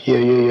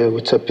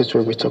What's up,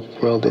 Pittsburgh? What's up,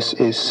 world? This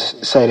is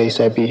Side A,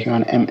 Side B here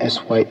on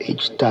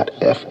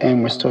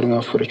MSYH.FM. We're starting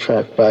off with a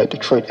track by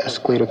Detroit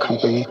Escalator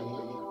Company,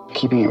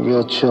 keeping it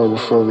real chill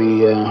before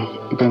we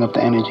bring up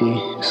the energy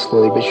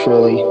slowly but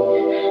surely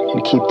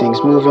and keep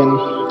things moving.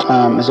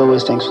 As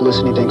always, thanks for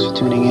listening, thanks for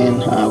tuning in.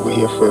 We're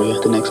here for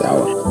the next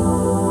hour.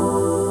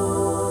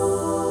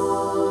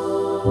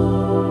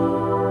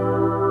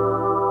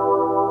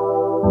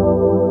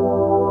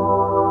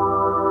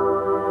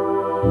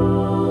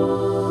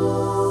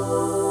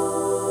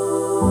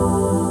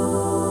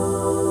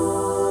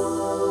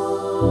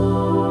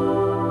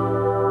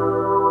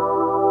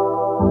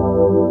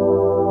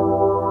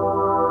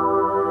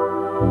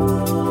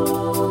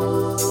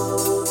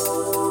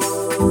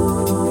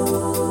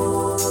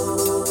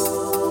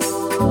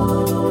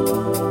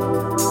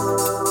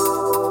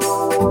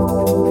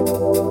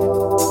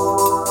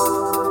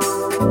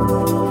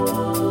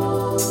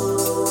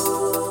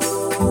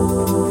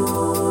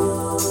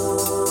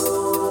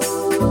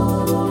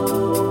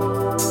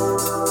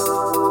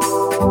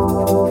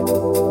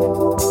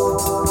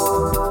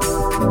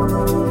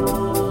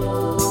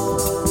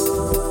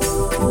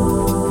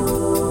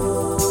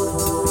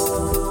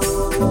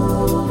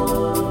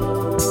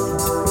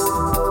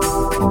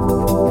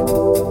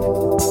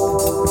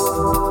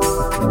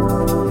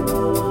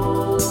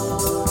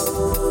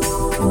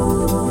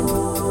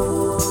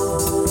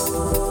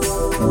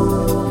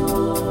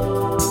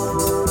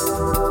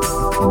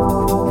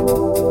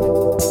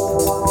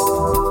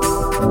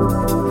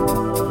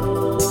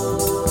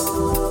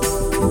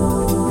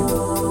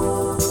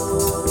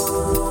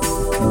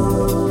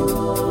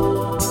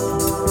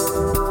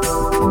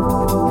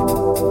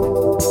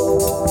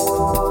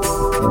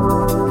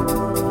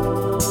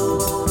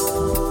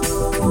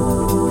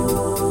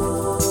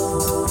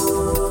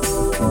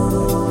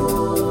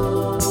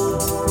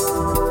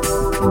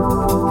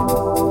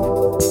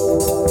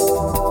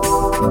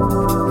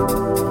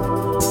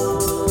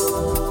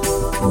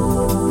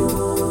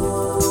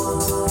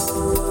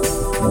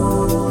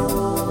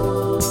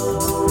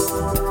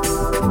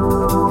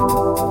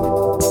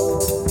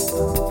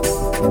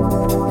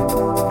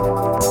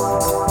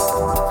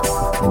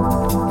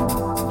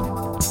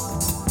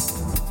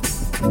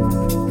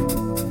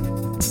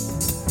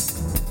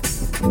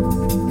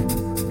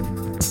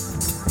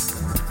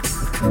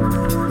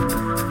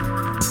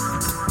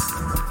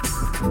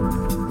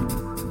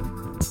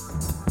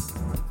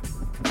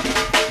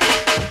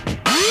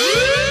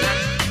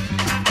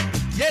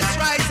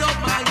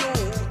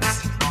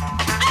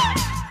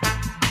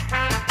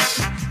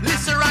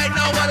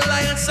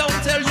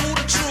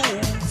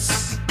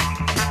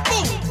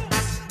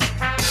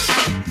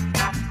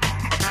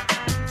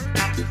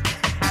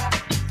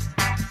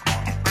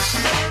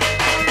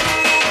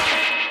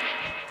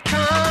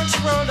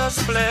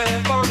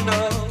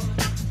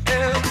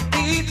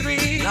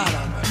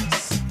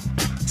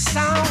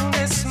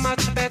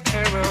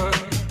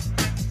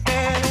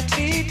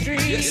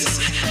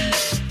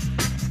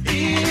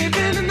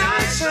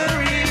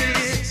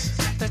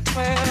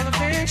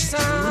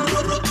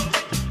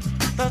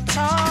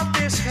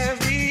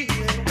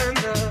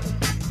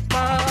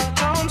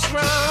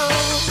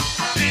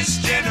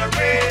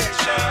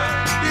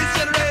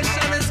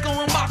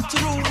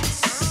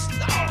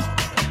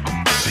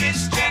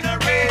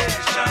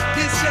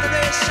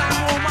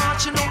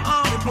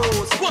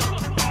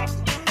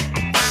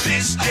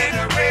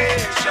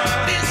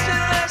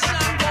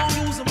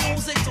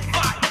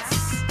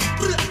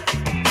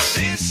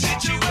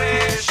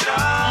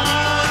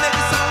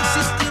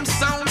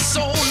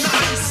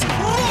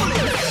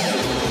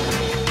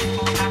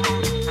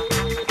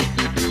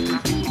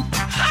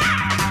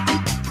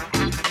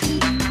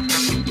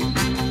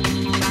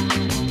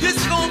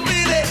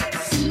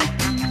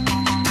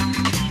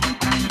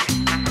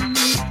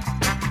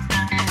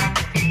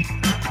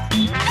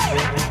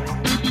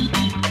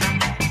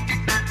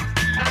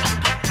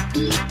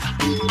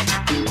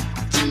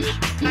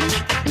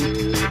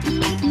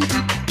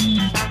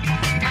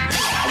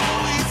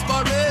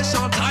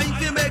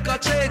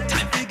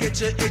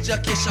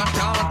 Education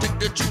can't take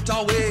the truth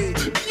away.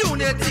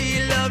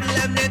 Unity, love,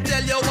 let me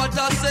tell you what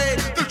I say.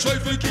 They try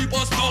to keep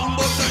us down,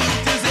 but the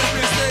youth is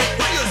every say.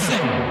 What you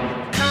say?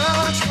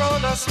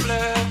 Control us,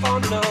 live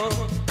on no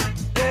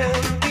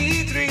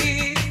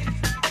MP3.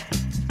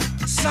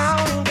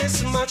 Sound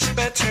is much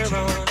better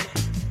on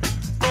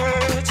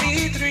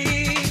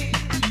 33.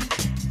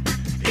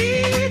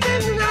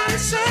 Even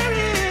nicer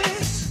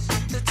is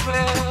the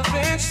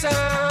 12-inch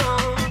sound.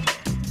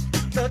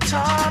 The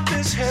top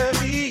is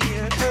heavy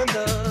and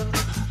the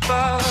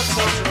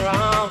bottom's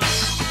round.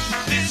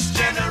 This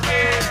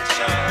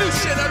generation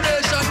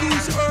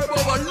use herb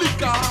over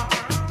liquor.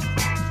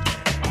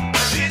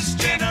 This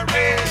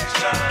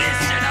generation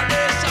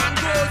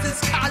grows its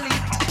cali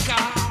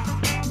thicker.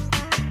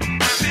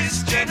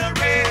 This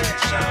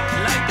generation,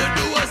 like the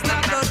doers,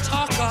 not the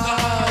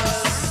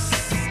talkers.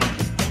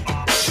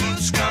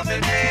 Choose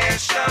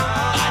combination.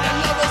 And the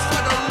lovers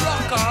for the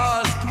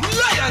rockers.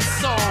 Lion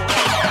song.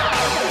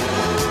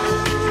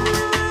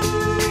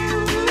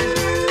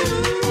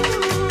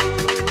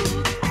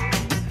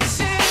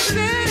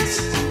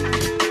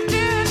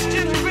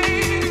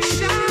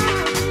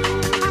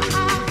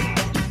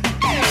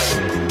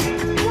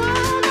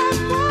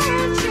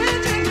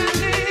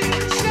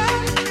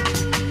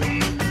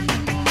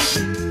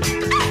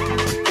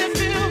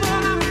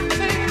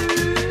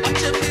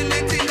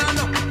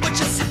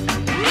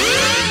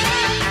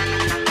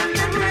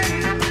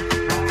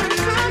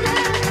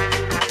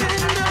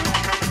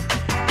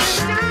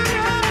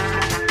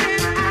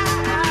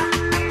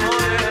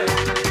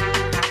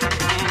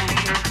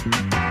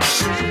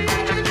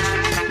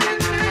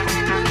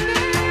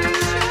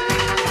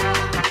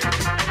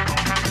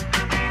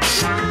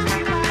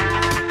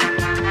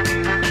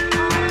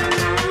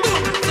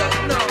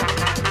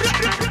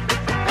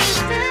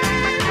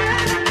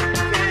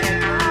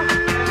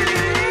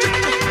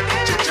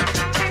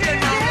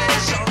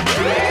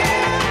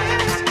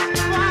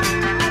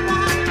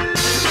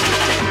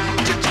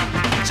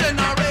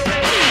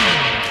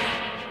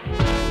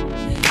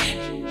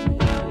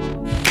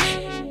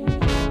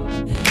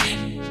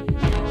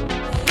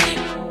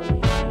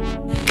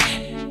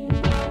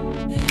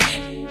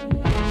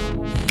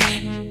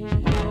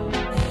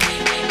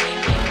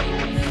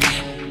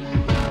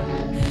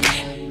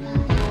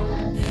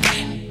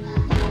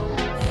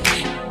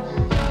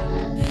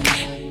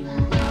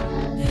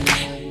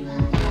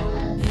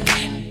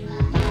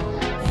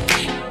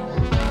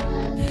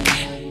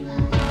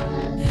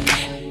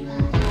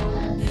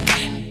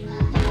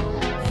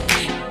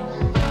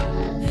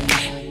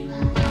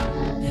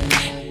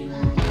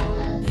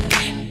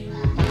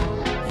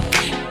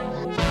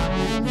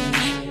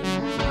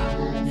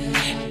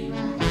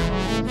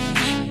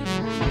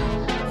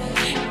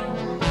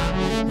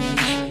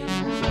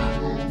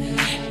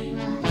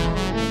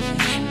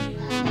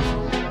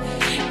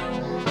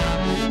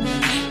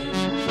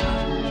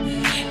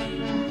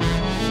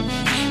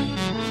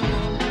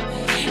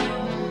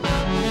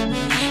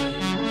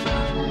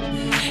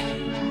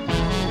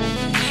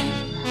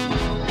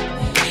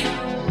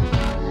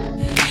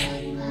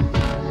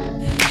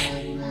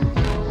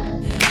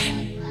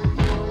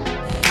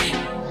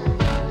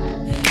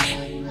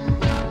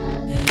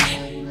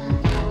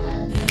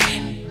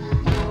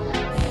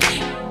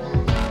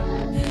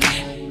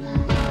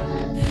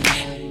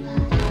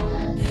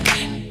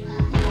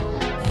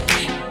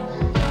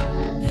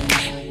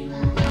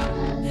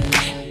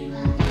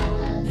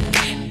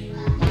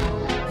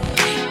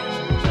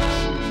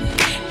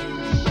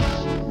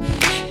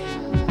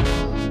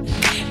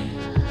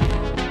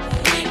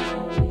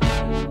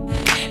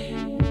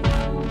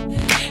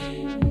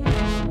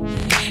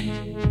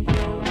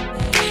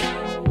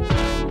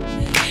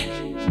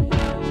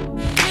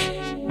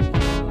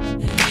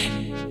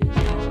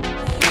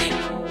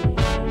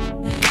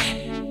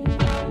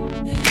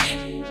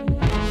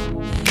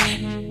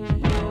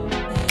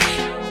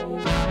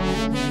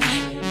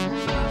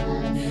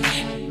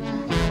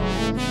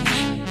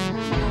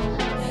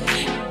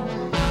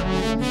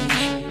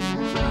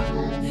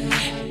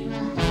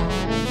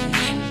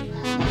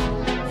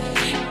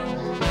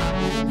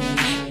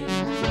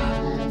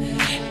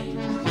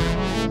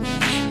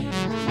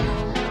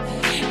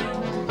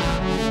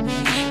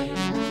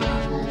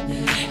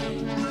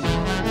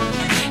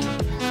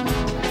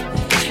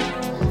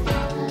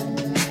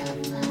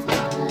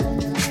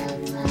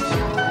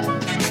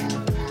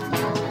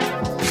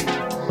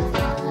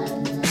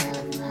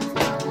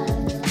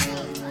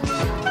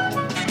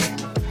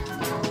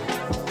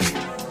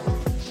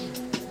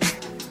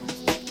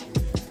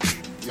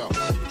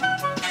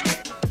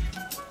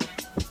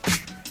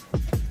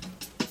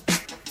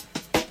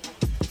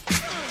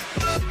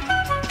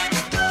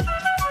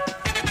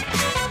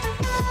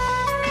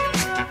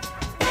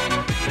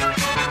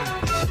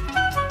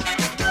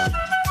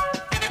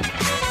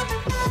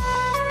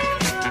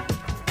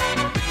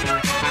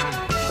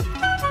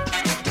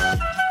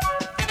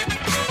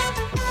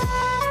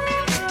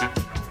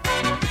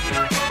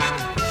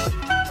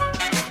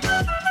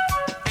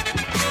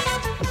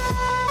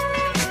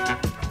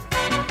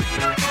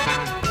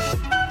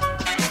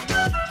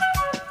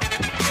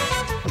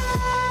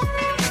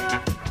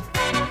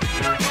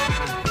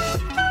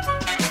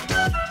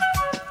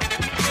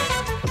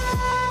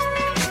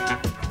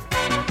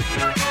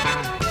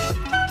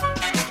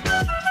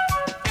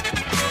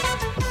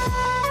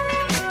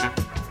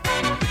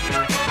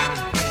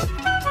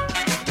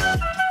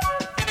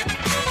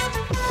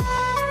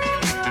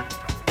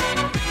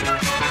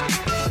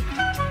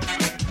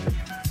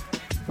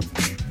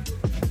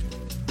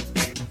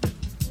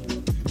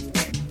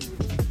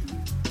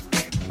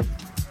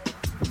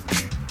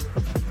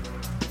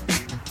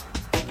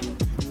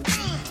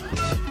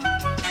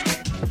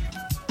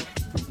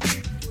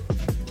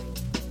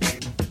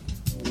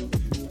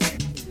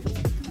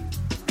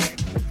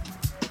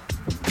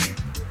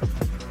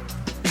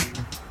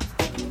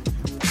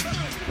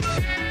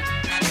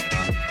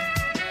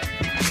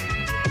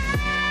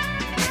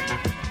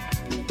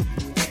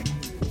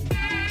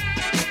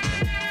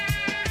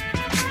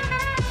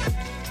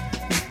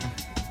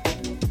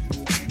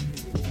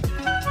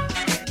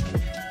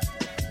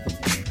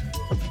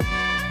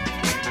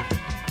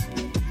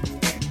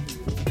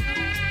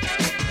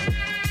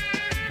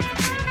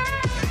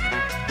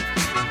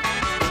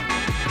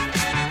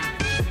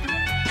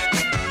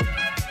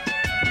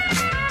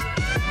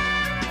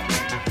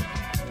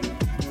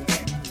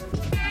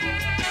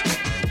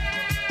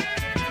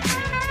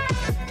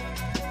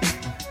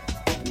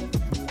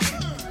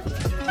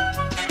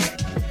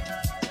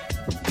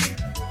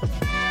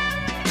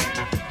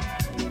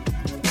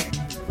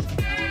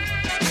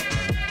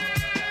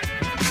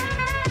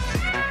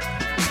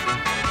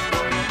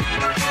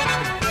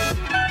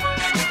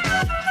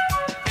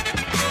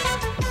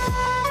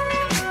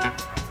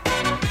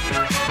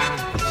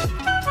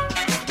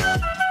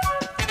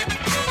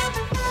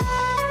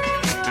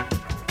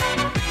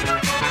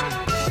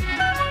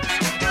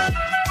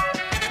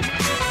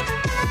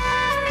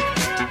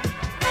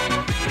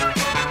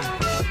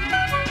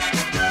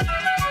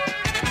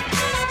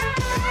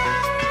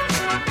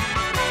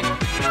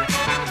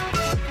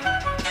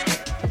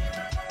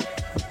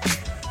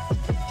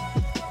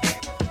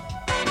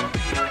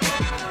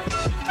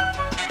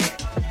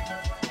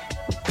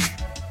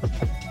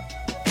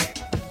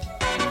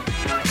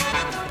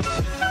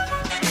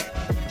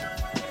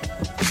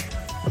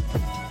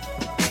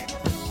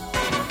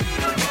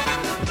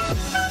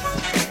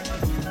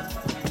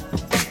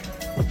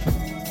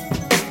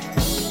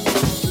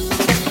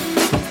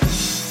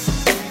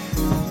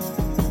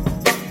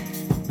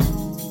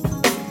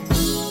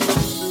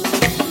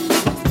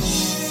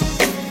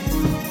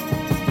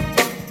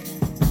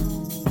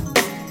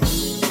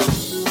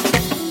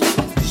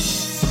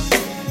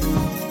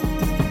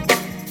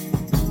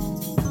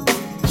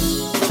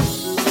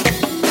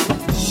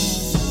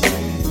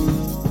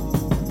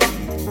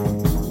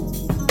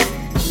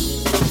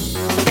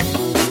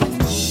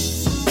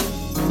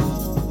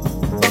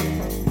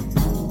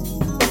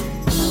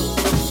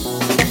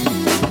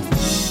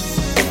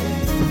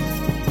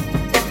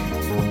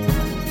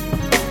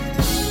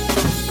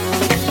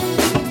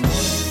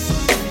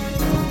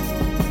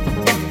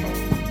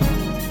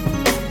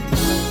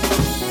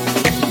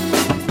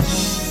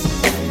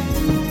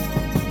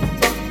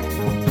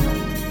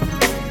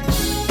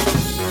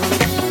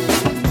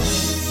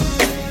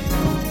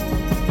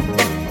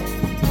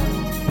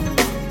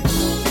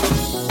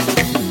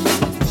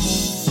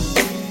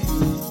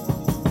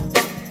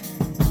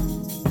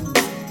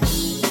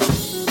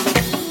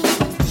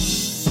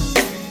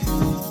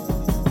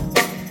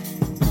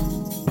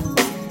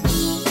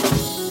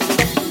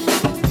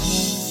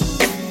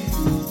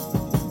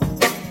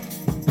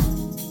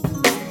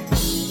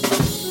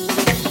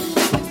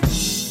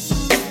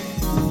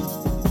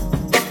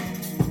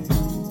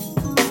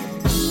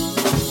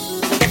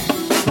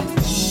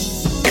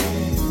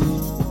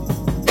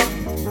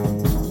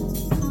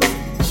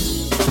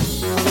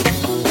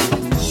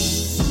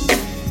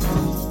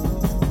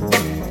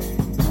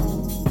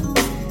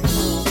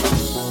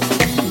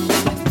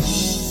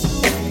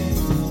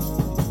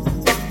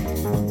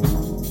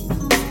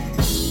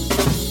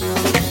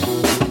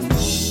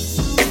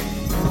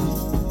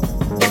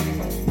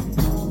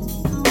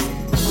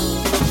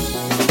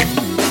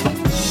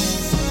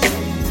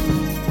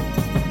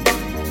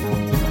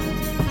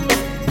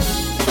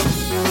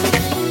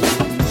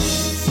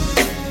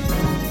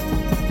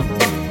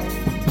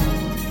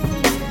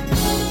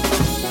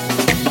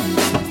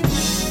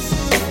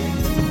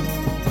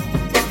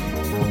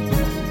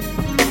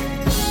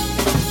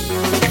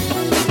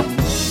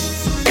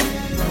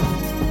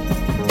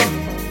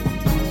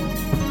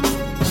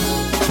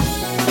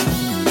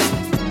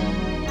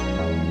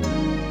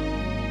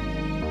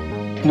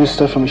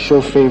 stuff from a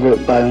show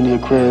favorite by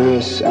Linnea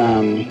Aquarius,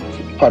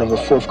 part of a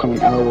forthcoming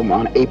album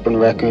on Apron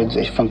Records,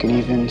 Funkin'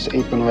 Evens,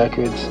 Apron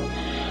Records.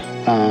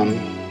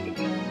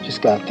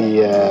 Just got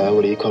the,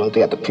 what do you call it?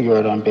 They got the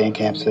pre-order on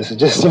Bandcamp, so this is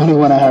just the only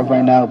one I have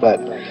right now, but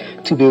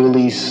to be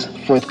released,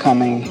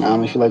 forthcoming.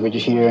 If you like what you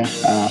hear,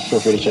 feel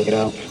free to check it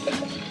out.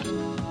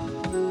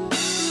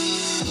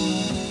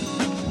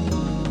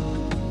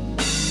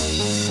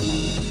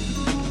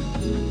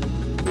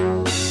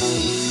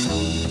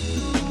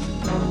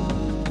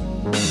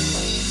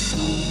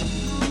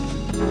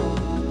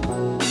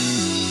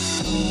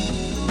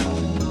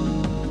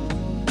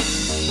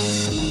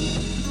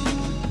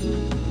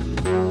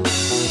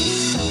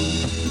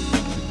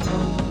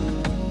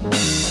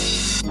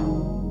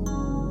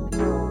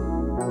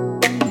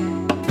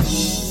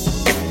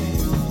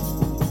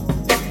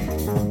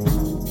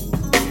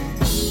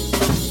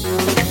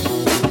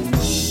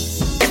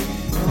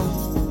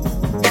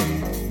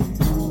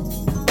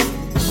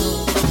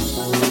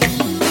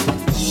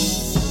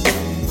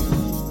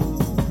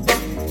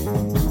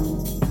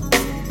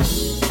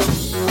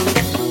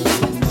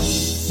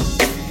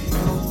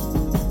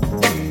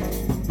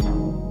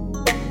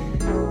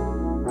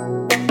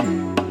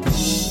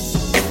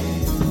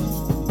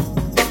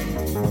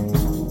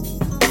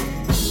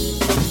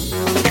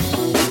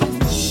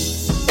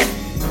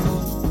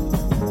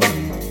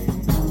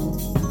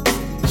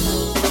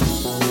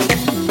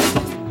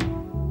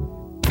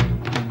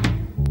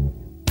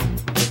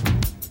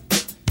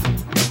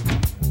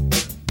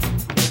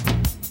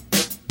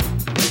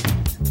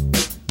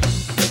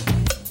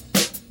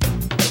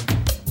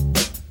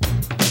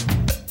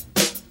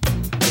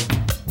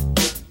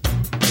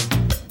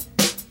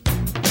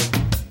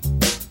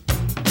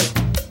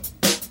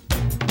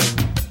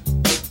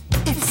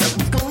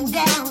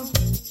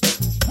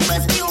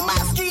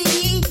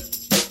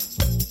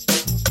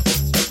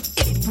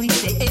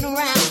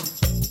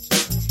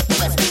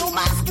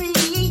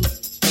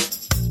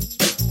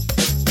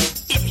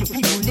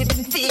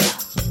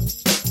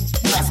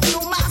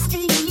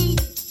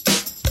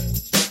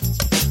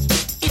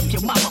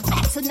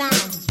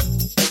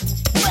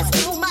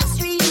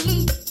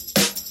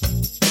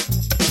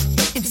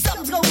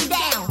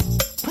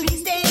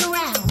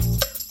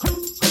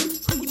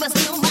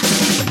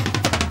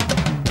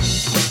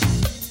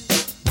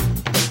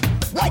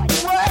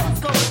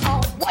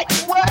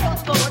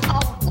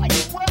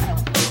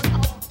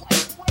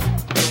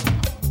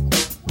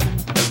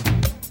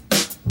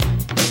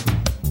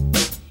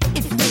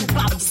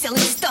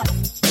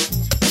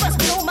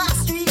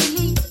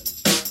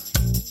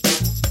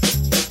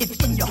 If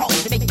in your home,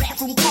 they make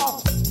bathroom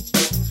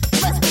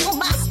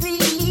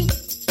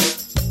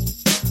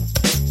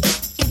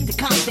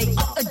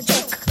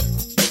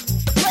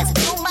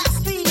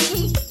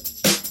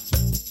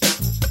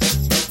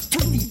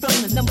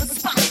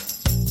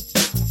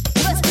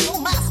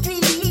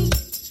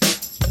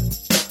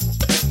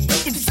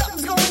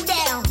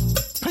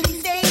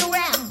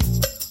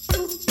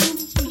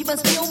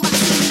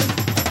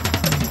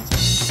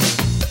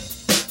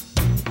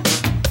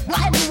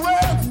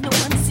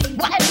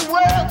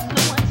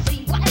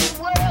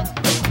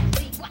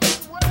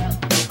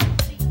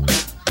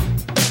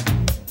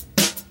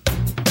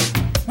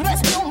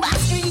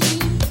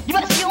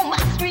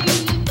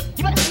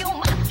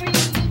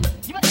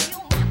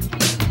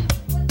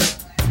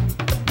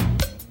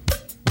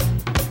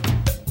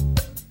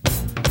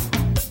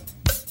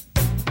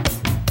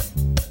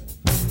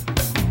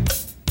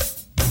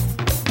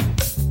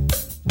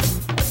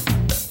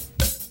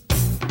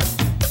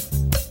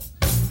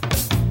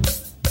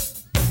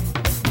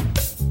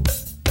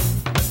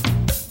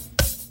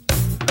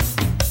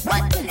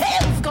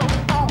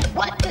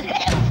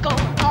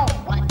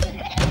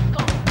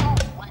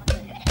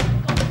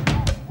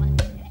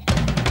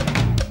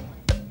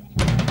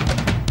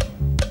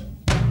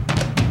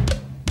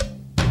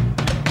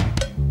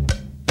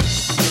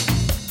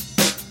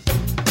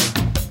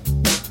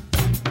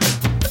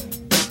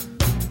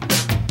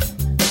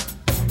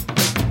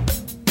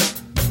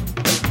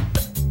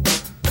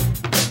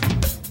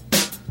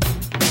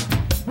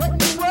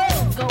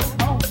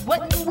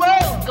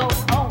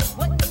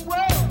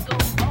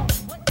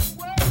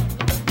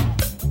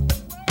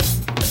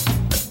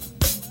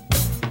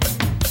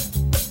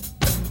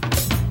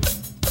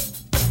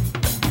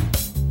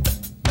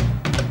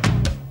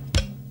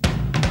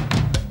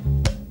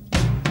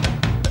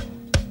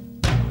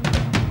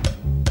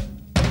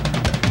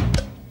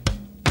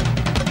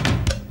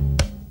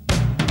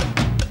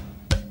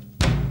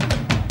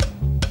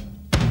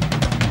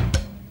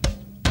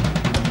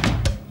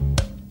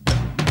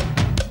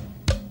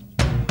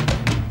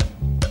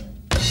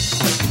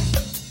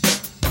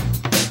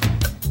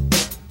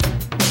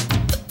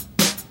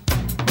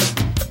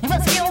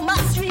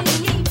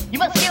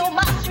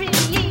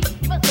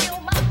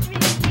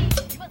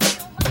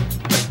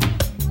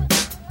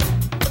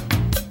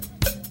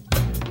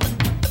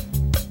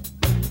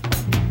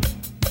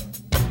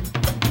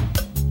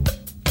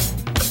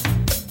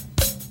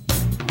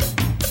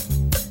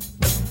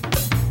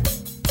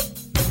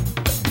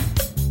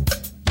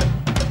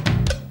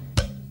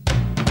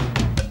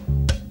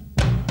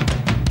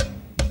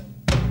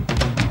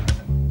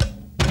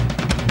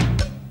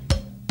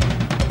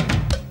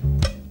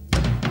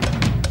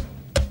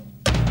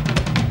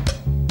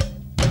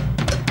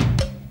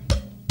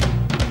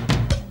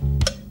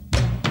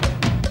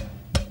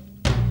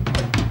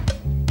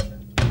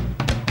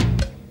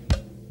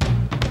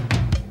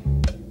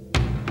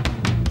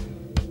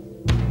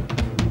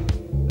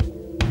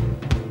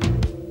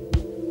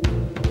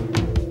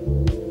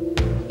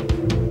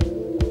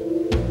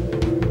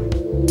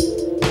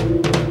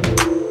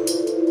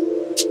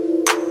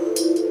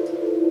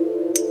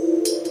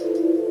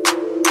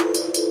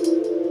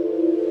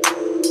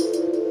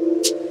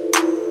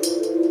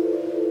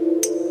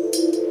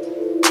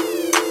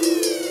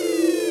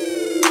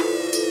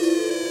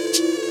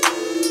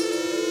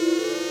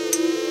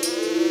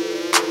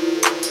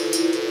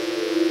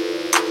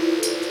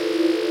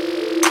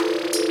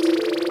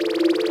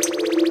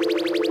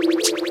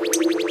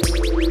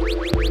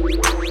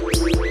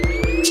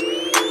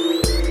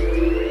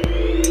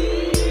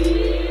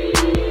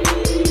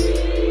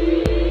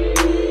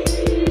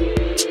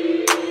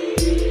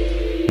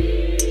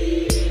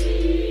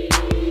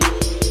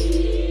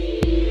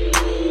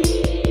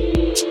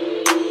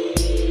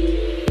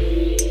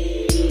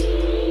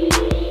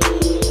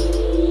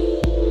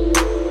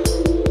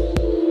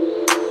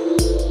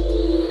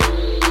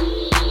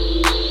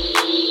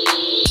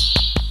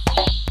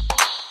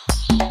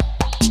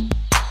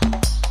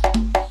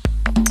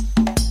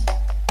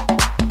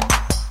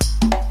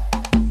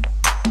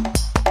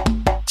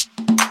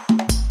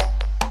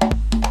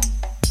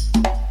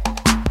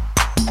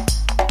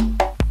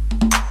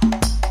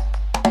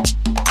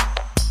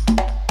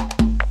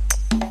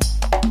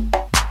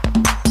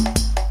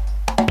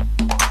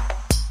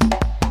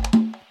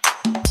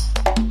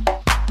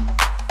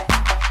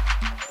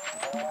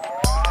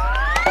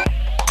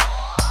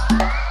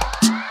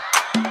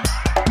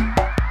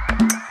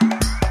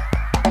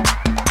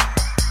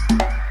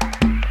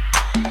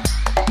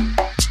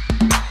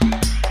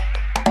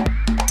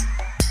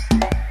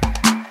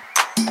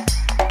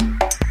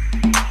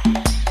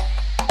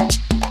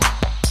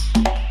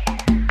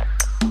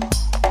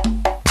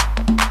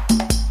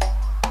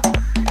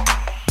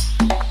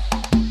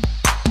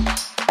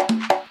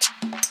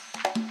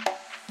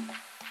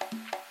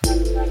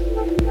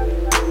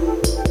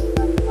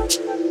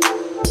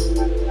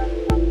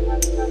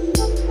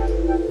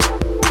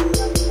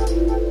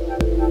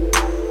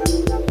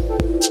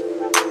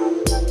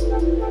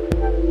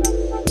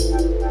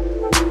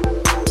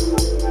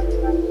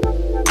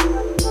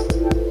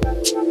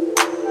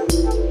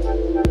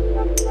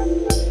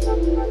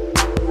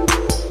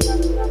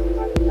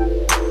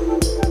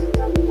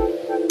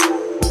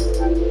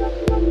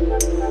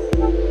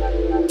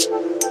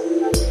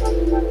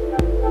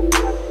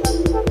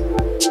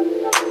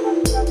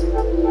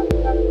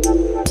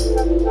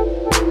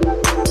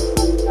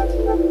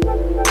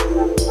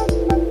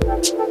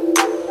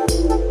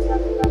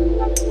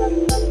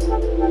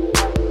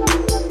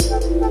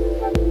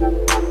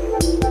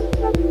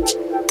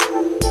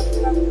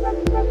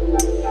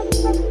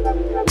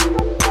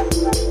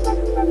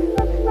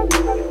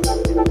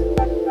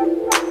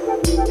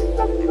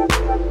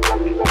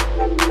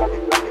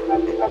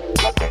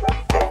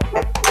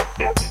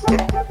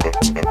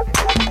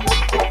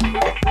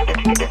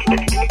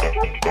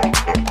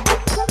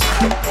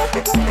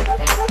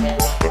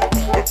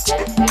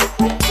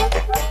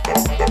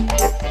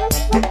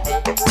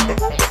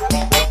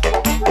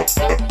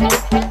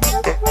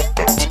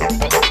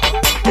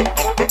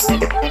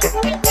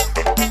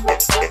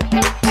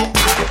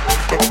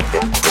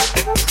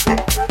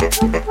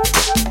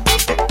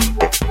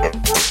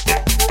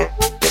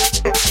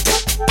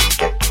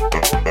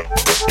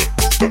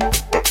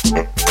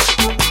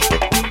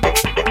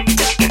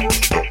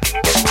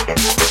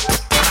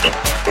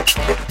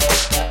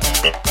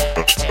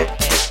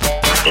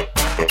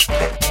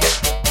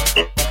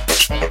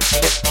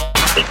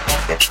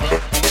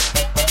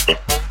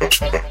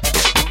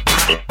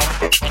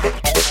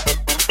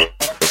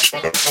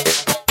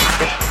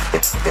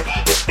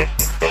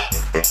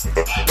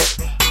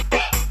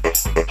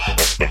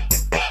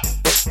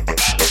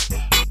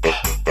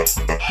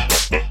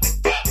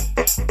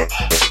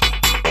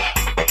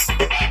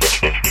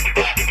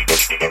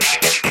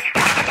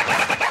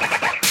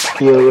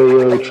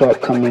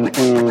Track coming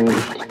in,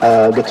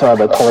 guitar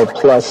by Color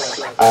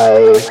Plus.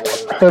 I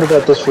heard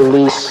about this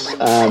release.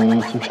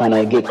 I'm trying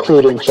to get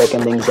clued in,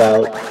 checking things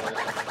out.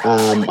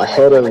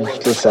 Ahead of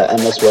this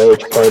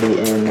MSYH party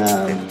in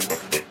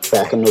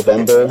back in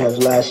November of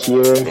last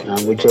year,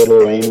 where Jay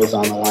Lorraine was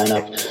on the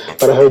lineup.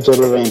 But I heard Jay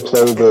Lorraine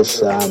play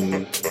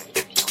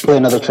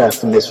another track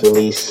from this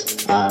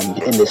release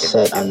in this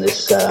set on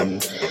this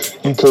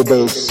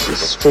UK-based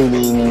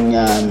streaming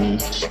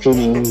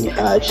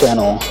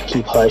channel,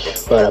 Keep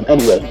Hush. But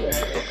anyway,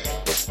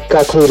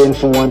 got clued in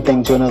from one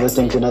thing to another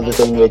thing,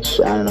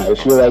 which, I don't know,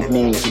 if you're like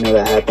me, you know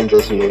that happens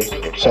as you're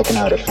checking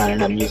out or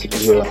finding out music. You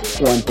hear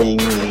one thing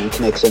and you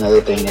connect to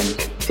another thing,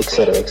 and et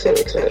cetera, et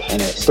cetera, et cetera.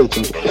 Anyway, stay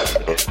tuned.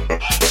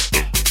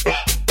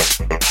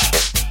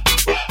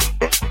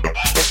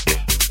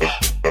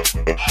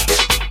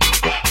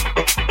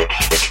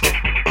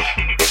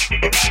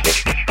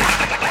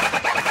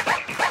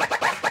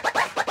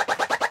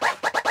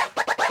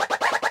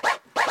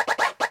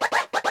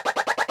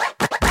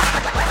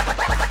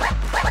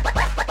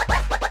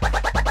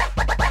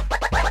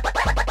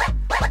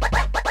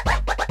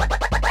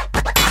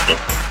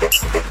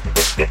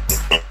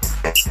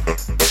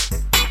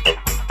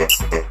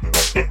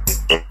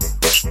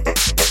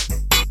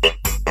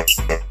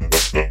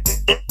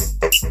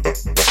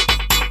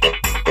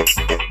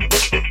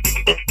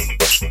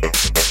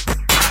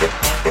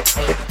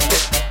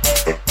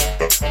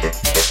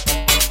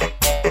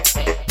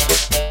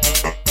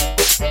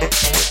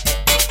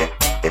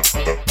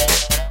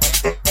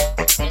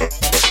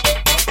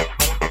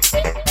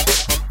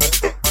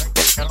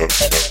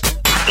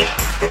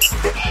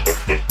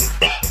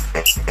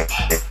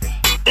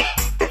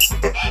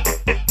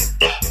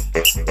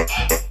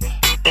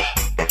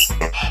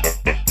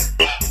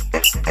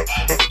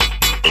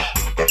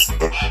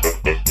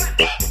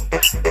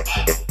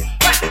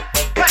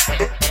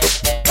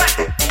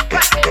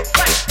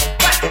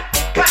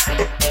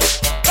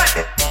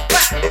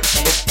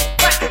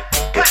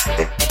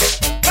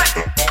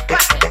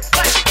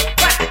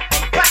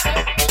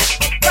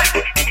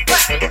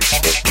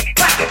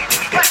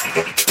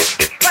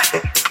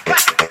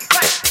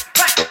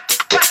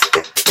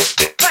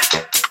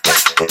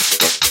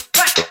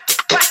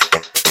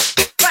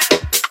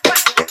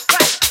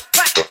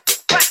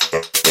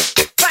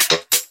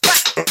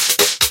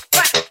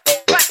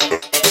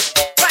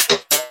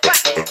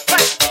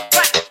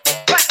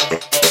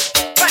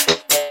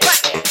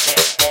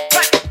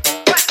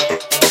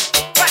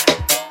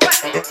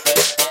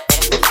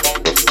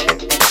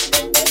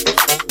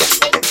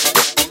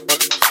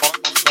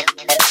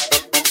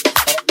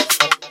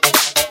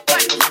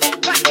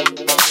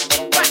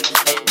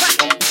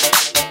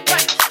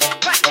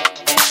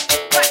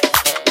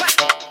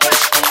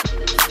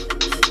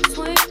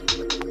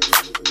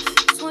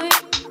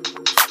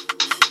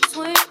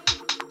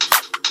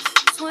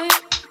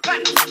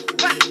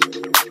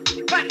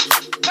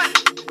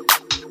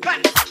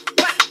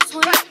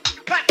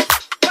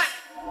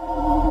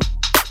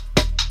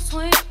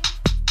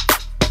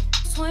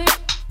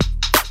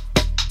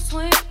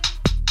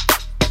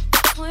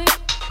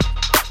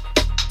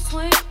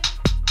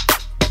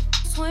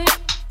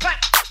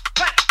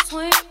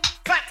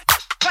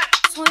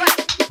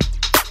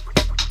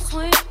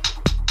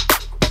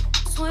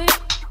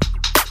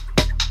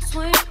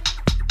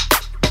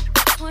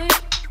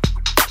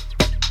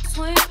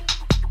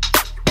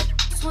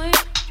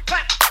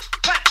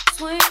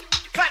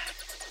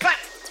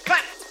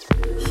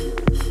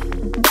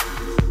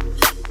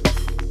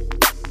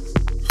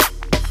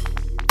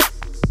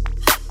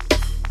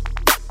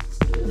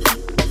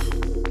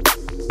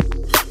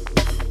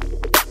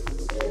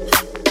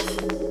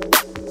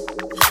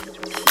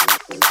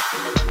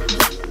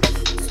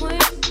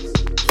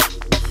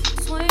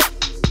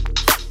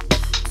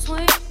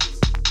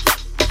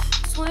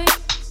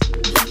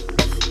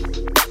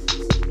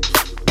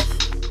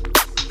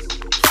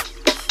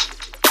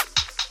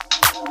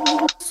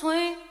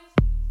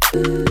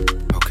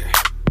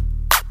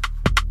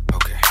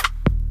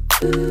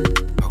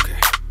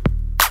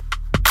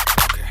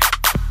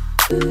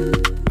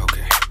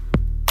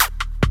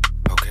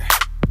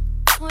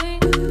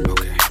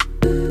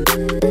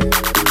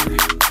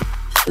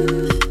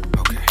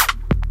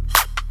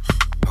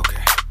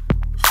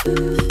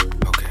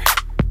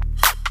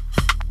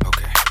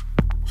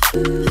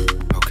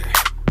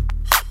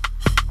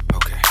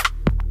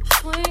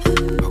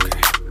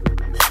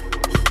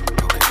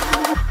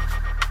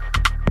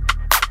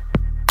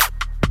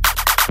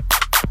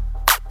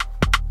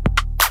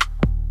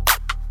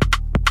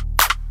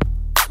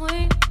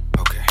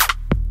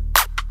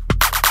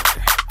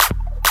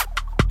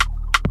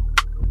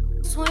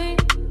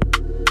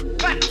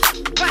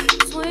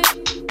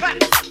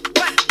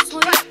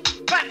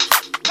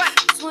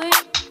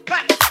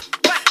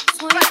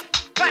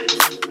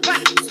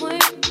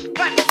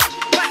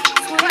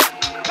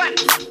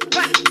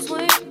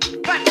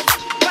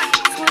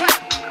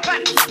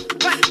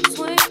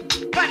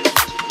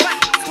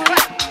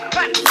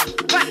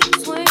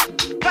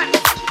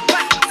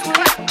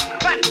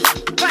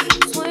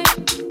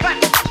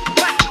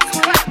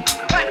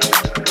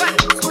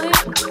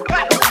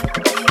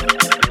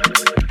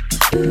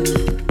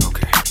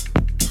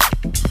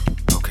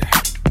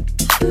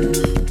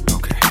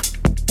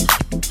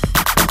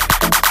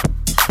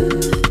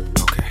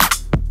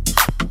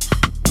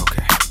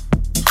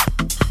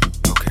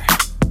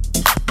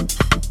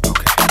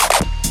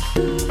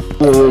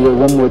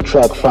 One more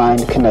track,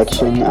 Find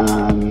Connection.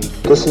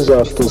 This is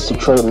off this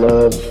Detroit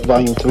Love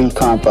Volume 3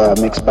 comp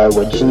mixed by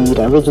Wajid.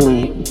 I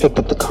originally picked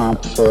up the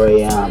comp for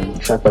a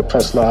track by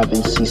Preslov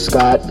and C.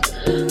 Scott.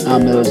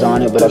 It was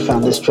on it, but I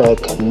found this track,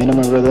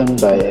 Minimum Rhythm,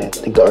 by I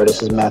think the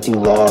artist is Matthew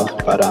Law.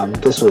 But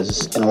this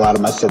was in a lot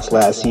of my sets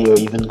last year,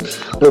 even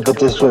a little bit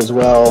this year as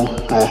well.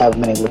 I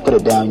haven't been able to put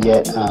it down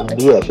yet. But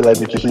yeah, if you like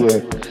what you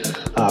hear,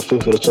 feel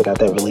free to check out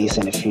that release,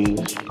 and if you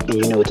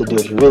know what to do,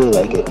 if you really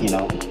like it,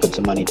 put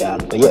some money down.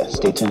 But yeah,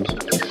 stay tuned.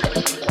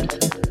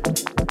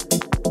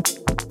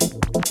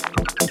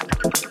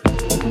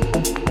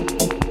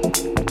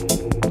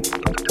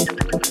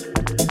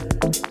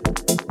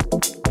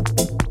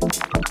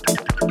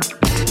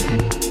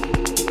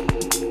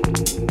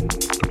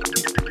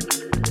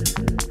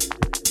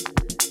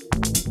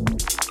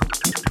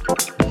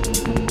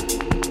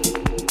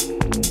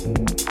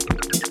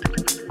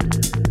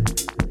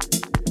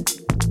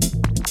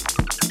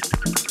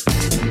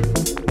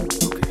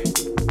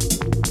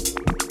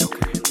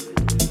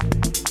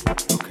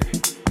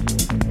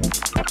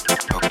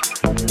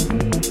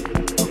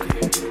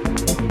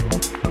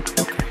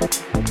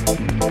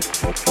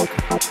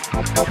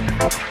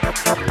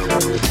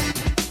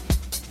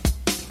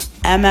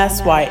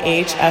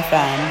 MSYH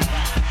FM.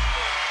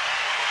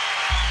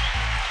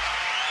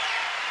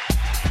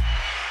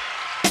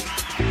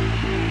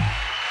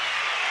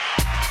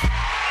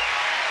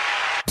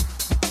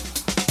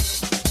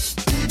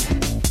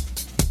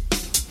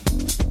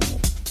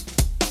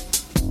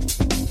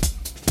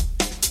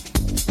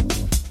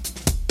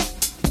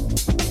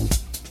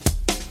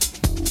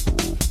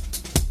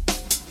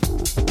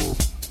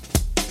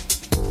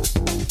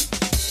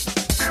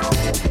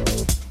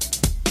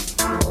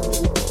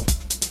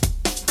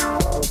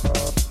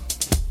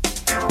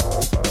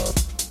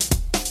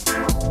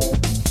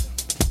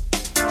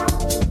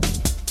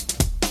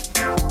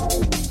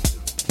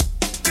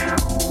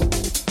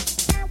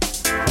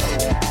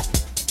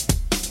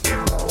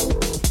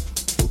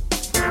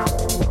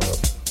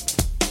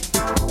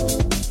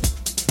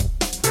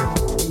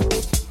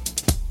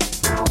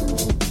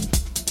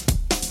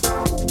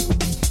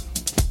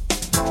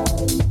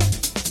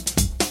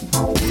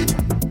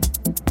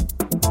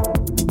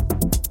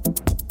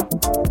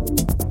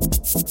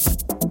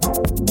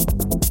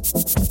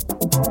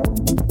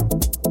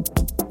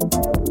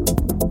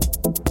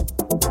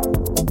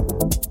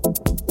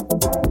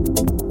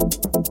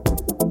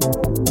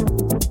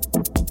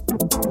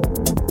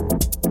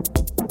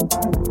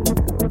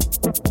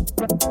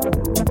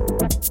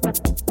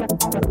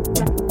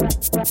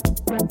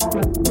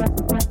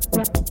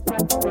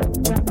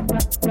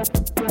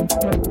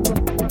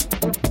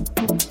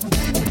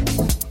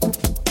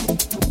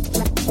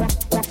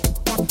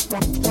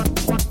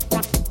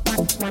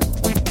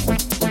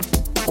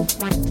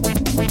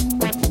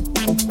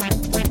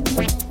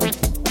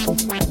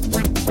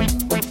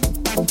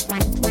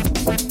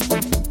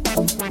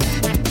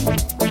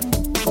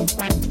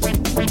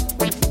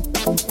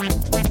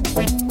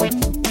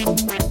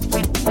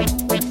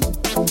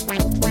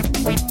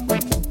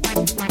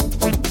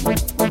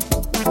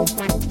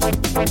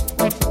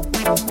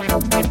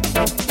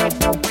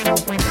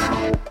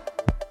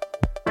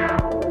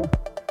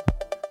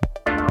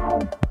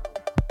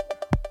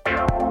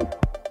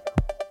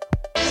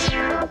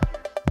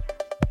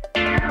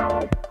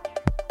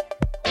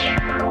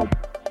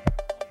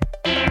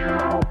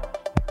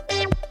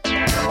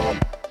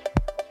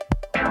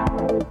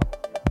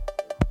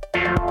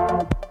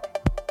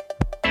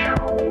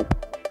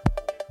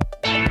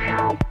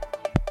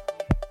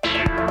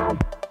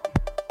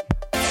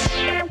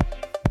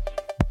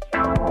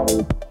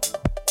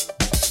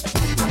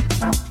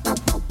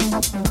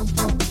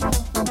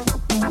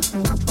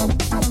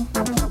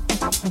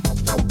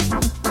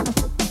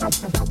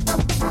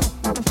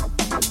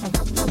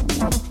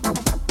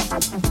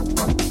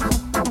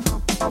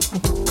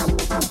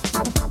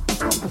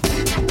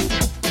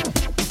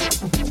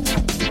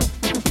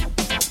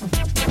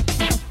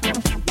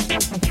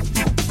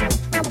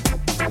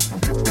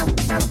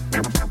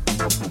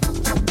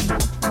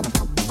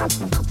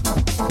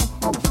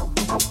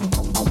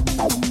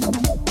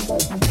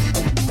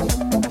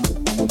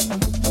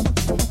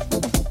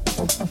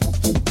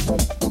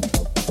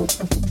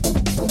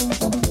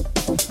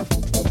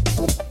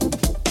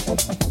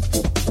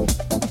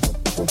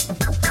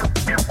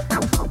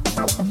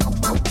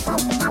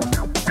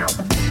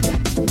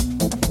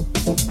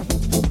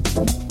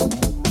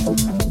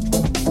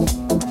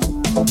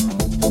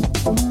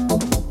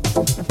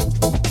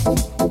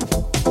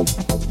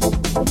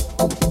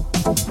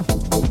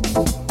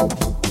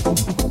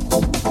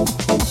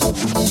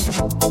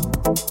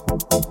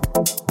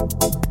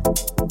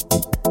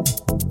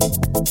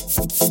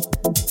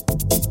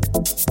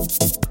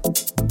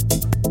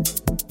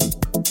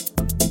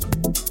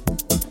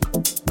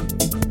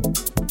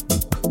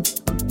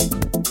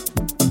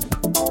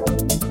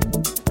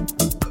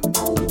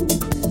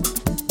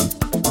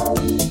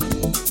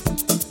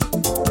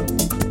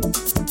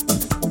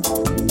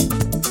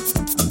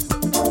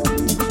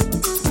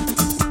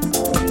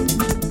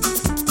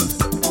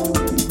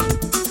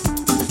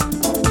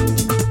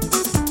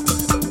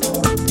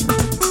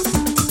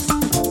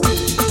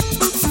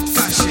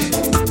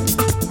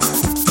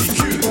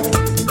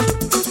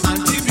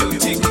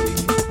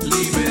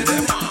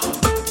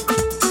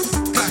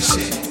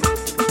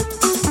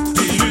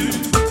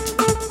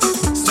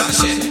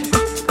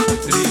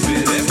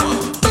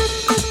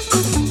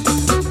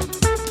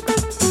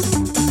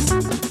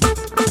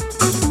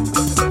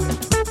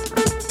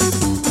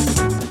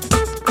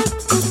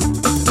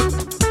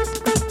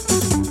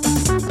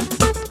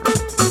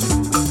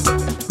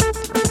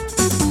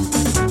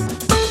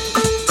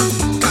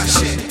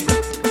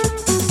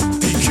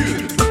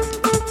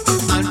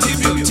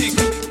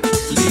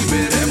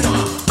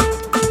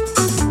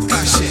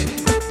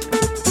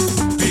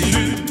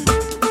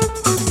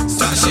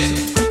 sachet.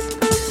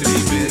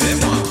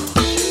 Libérez-moi.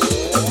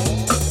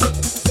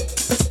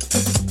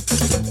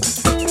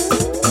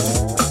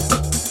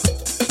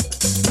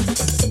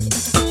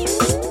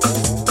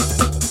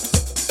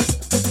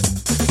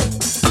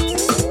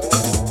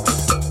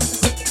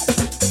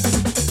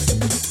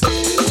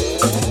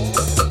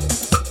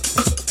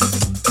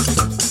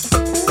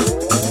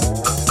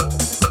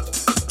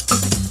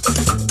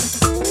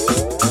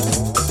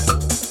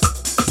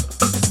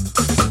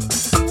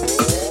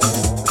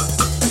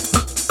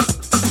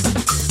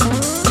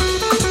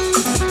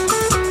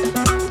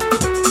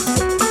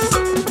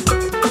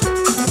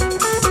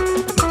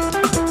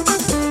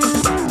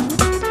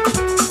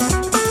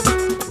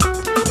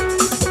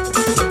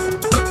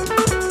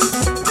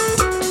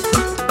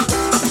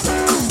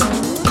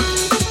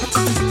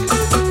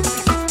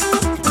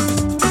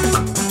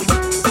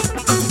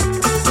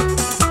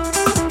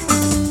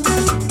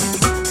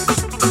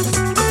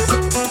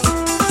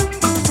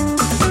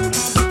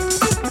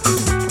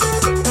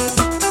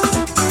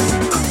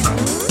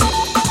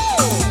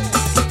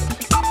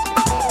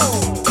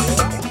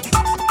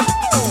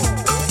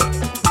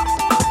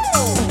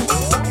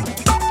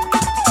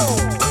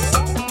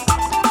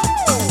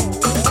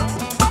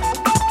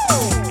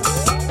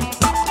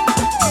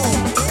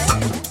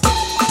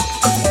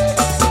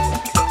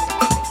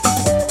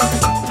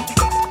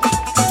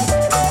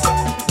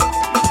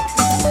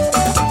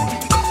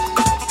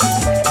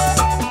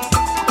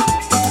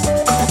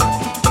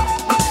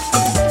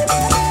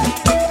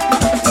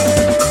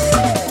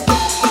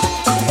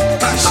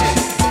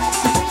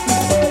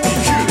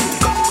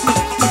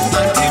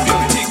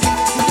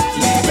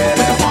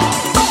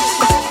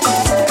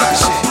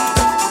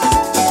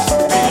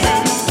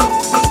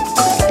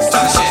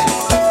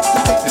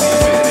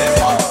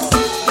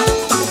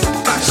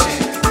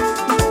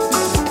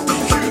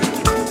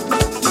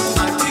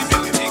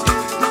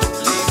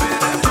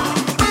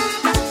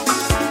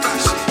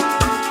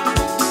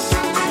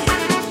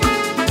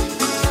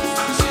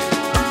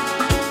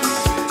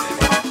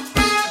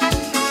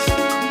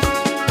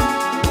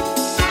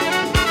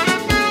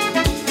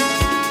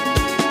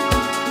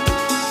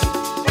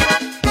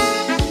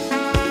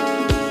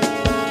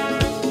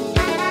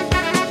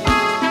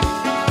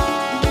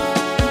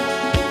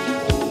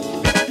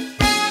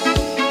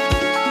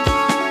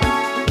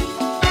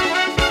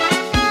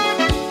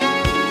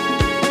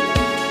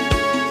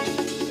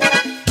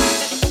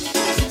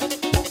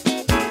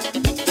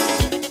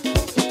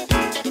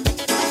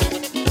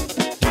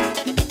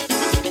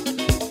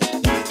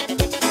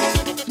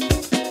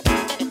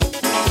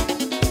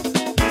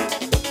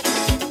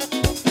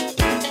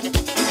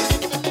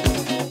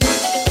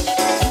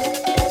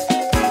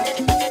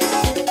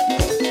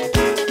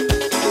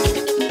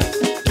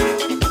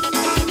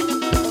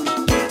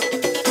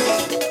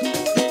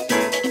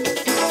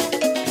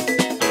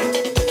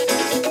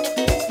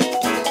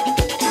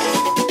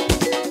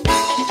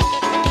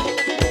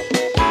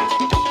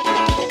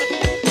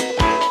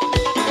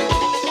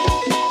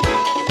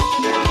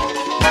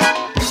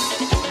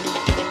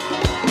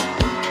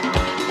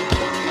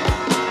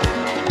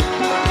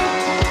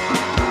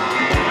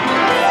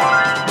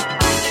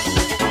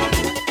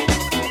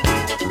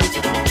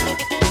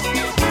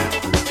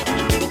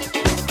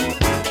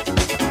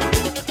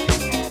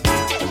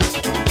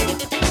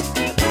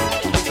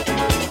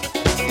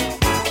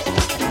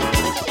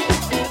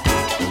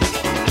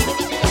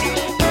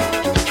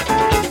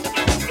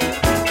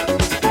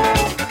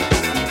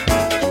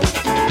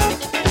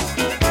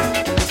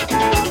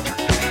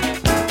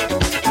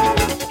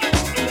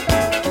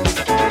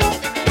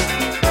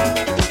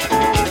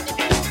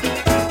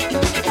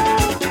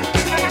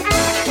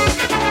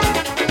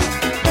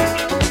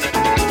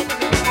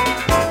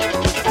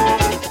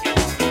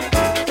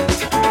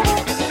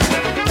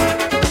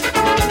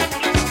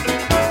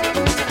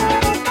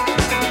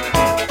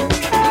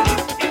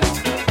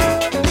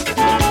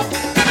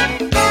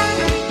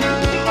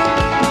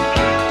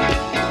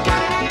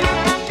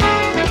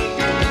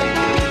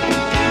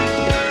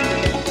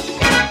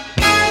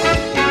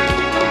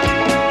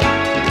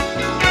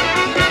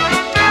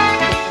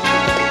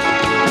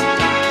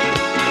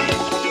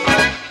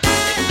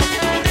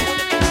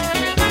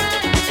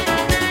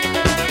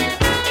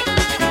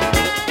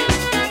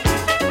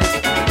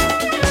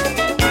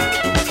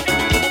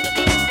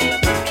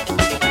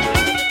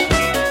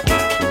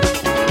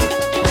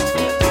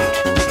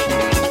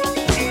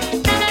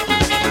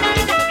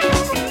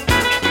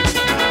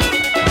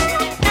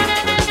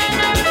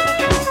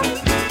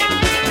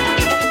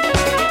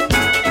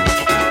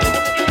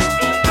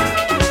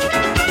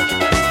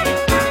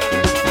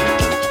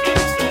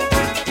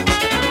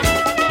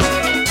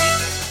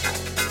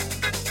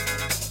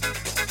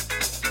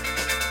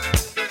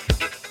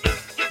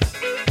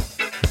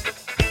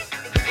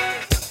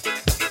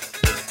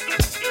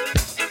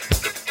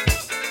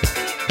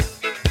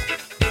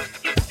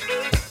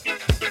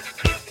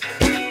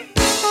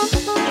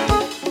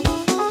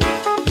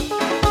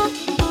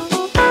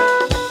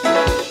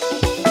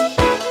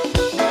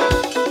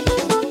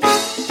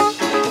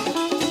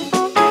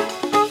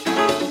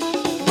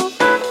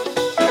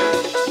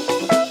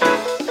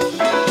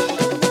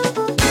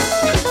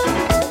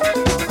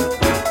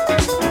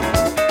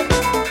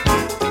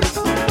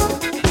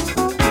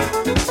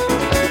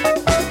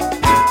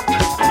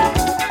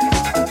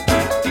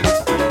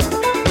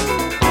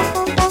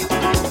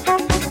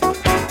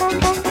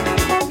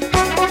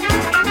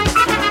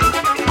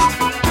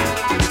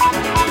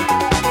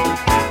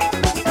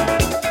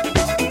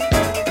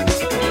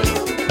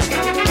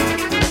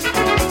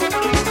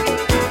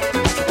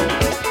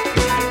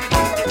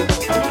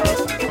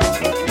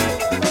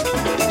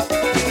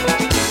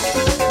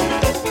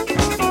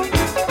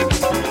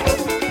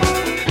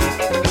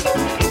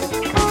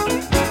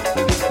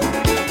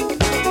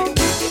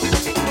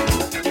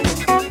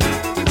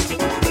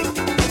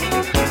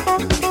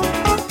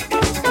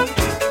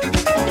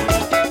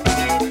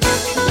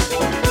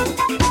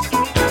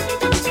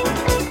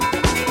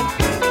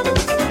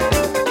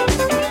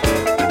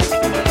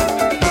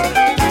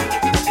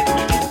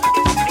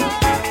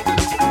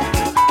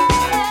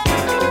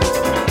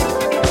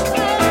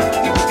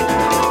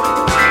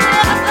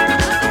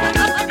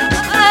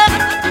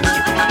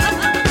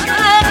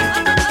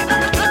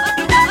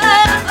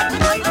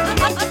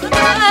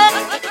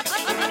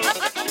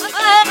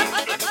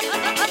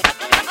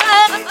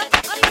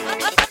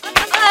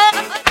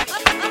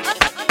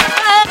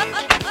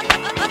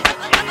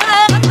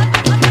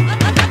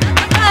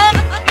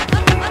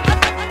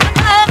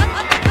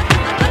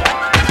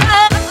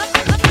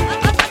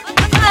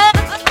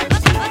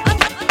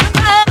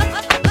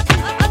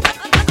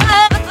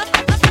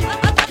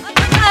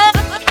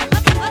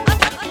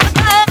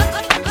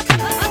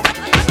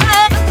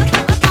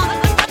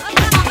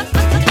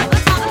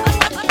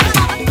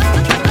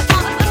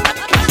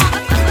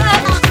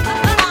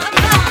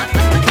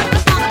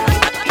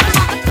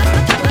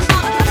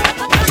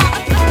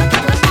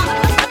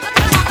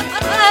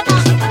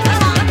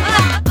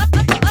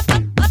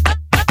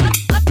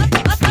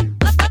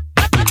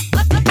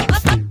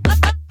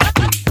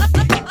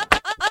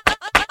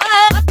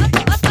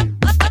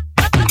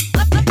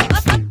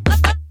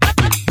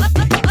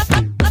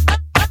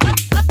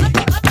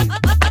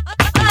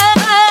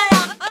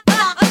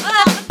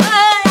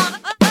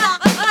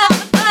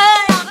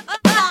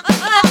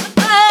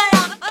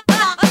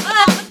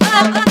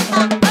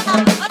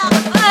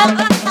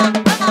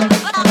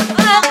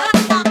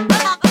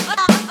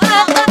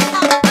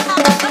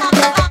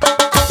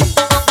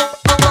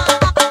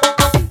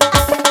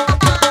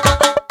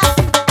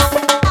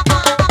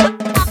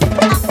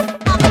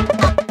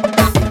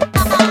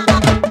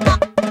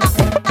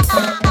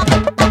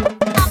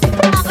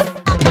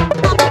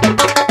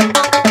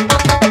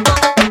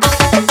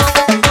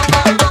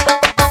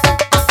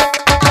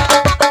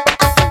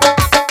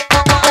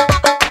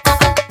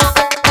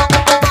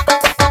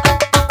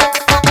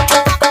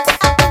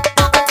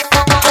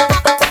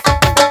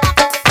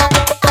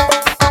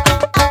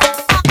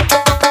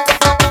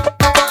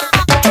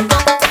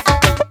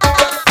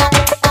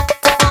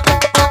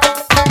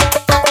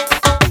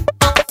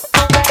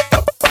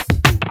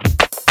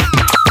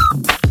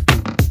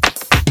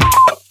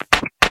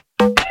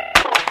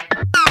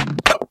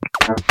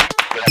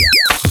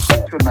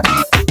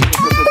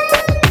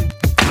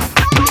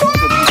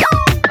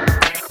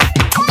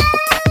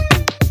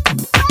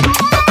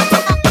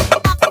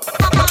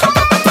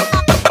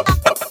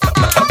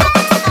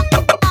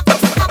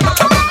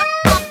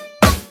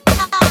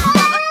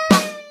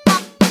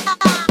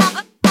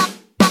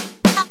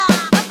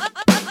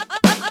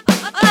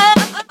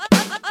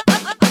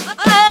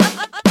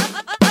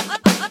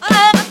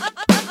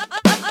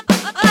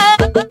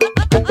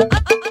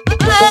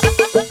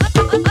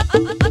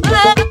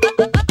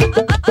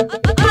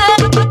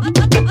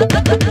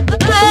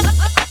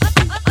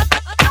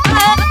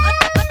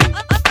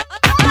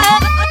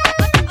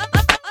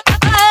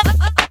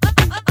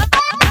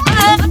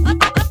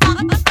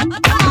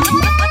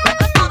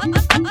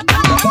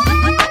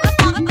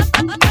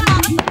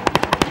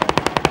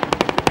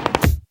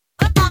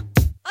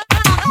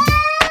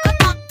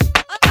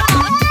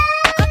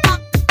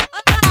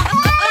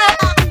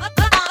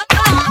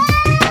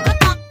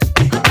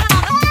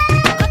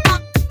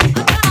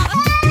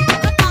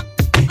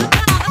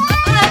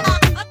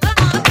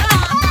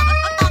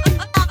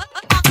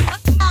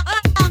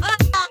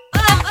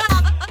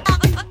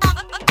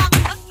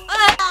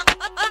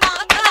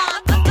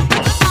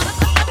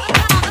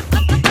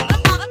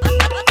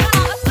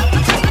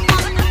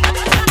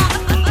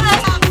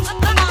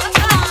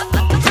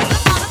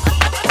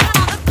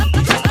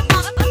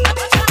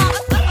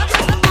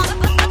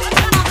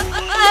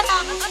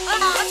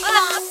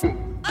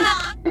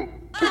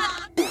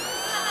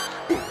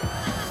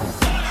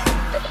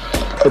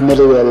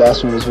 Admittedly, the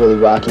last one was really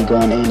rocky,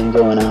 going in and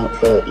going out.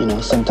 But you know,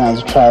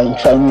 sometimes you try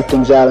new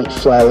things out. You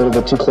fly a little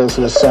bit too close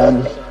to the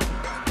sun,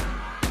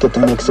 get the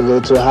mix a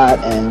little too hot,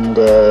 and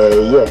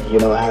yeah, you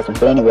know what happens.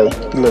 But anyway,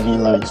 live and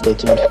you learn. Stay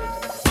tuned.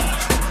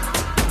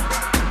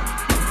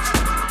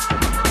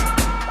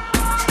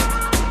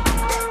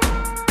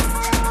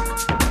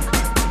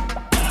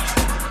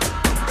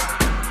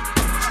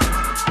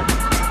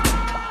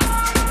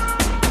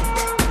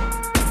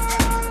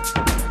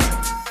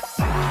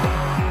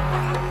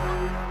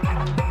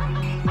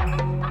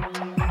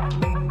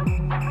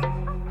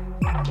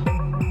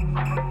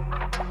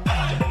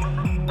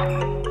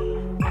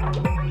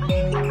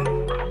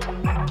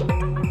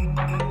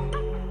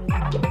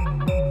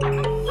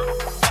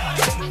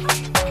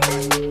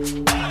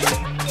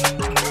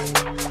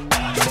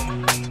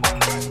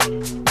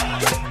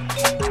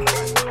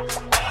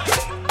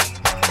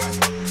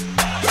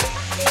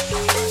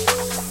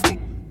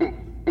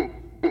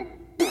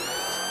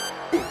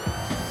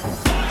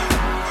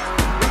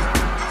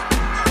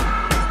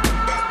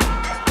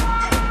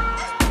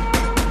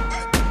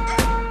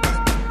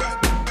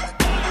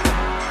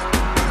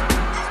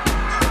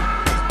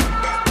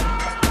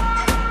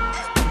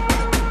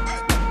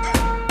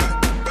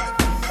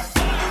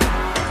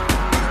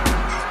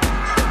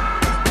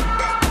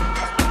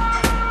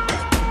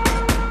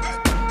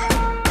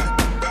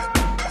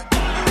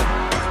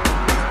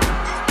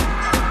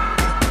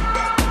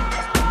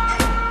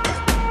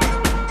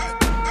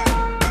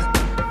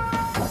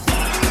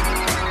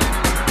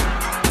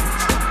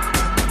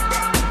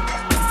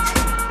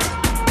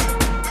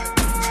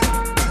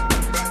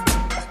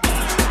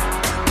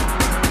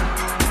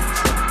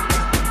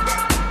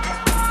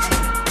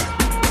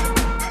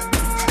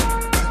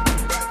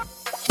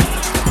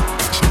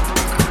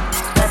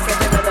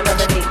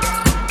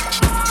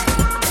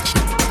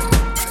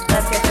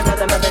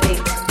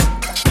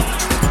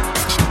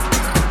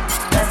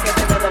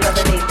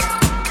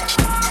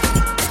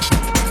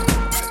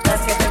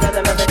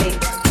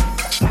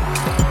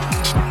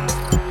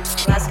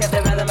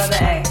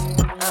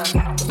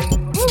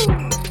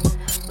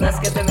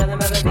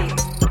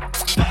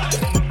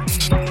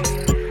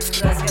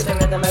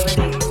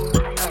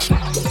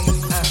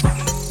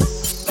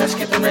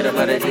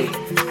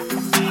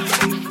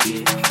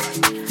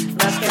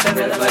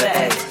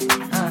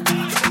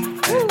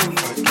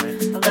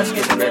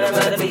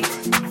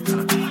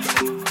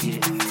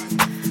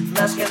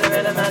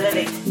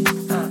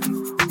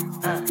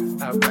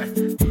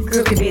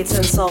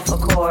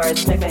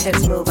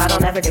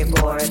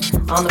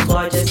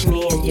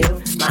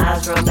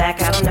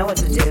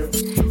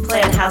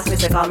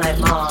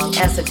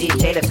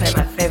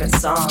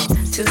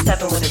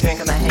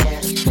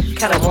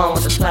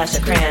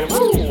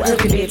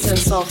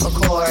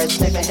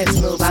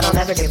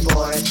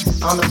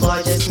 On the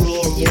floor, just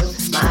me and you.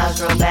 My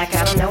eyes roll back,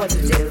 I don't know what to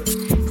do.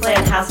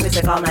 Playing house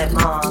music all night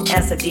long.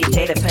 Ask the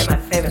DJ to play my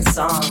favorite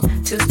song.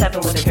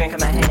 Two-stepping with a drink in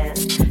my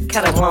hand.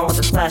 Cut a one with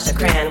a splash of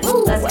crayon.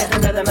 Woo, let's get the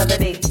rhythm of the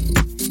beat.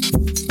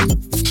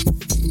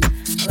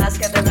 Let's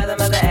get the rhythm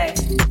of the A.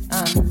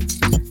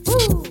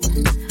 Woo,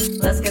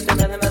 let's get the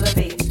rhythm of the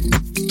beat.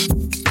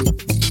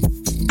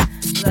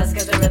 Let's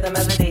get the rhythm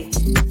of the D.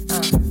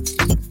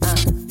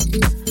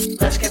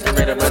 Let's get the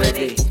rhythm of the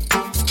D.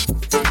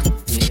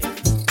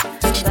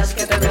 Let's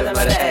get the rhythm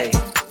of the A.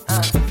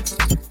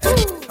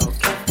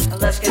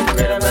 Let's get the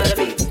rhythm of the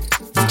beat.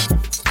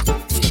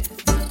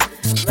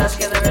 Let's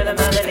get the rhythm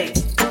of the beat.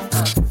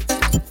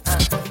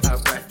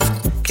 Alright,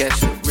 catch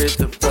the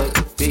rhythm of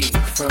the beat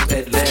from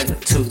Atlanta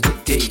to the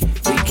D.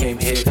 We came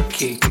here to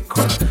keep it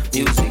crunk.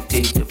 Music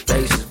deep, the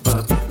bass is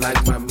bumping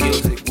like my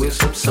music with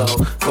some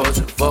soul. Chords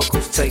and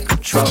vocals take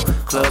control.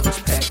 Club is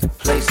packed, the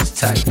place is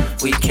tight.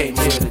 We came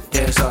here to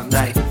dance all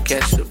night.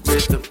 Catch the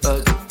rhythm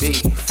of the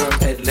beat from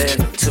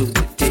Atlanta to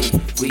the D.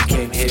 We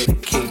came here to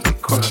keep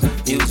it crunk.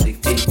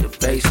 Music deep, the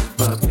bass is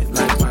bumping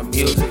like my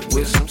music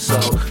with some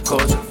soul.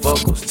 Chords and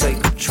vocals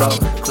take control.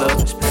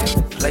 Club is packed,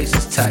 the place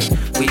is tight.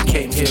 We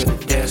came here to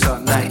dance all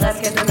night. Let's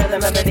get the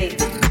rhythm of the beat.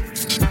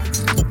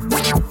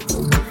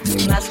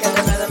 Let's get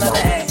the rhythm of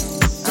the A.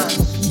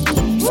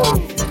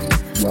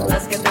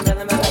 Let's get the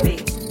rhythm of the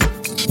beat.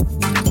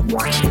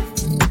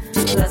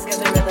 Let's get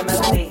the rhythm of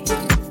the beat.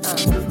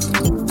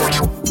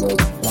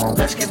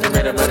 Let's get the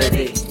rhythm of the D.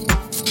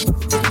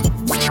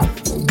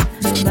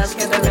 Let's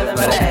get the rhythm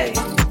of the A.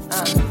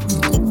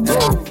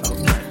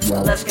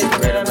 Let's get the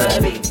rhythm of the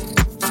beat.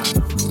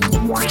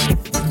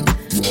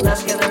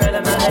 Let's get the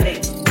rhythm of the D.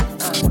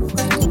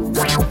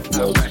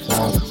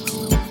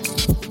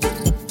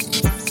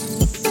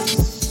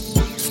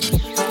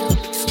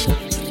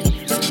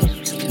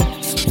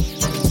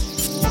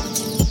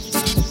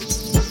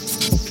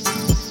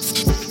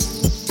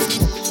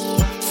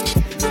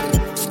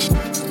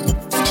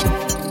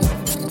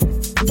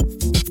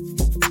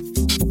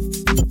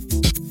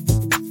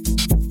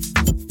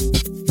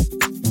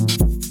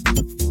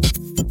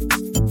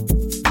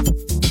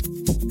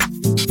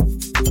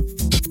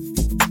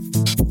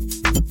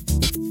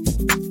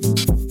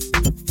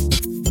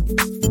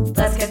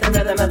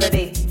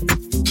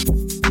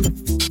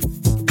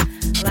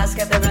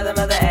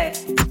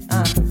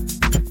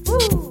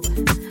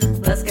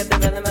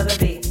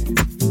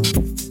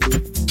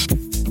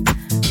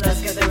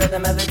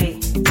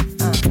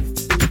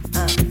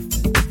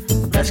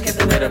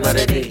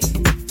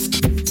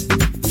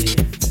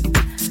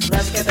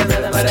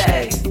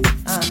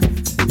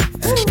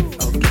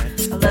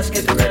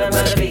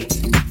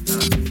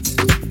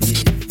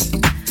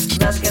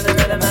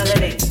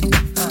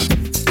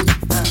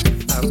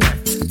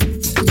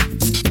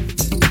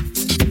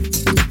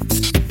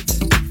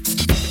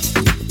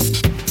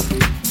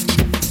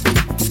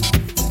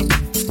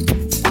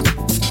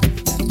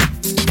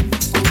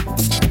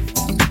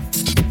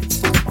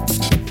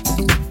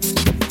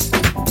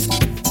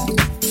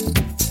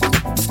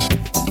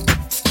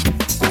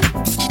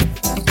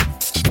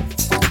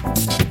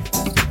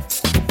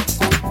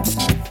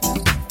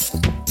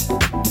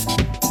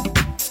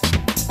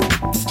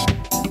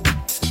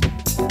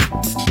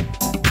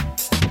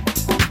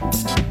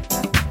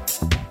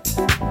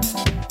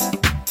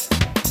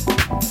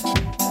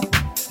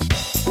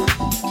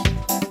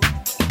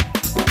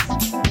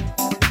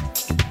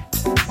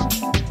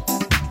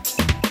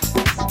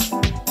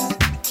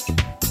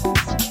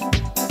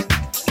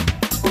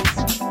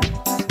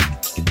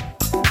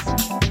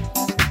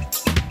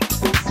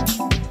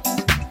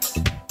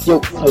 Yo,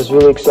 I was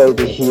really excited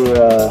to hear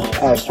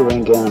Astro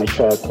Ring get on a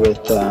track with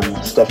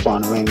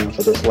Stefan Ring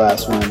for this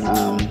last one.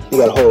 He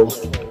got a whole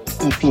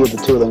EP of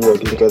the two of them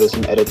working together,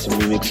 some edits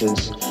and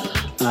remixes.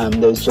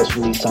 That was just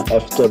released on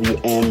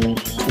FWM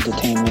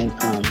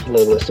Entertainment,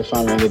 label that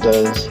Stefan Ringer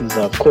does. He's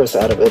of course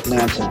out of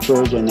Atlanta,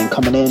 Georgia, and then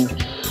coming in,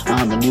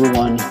 a new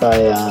one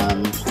by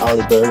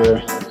Ollie Berger,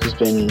 who's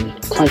been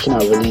crunching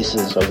out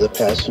releases over the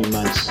past few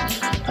months.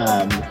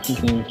 You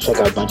can check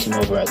out a bunch of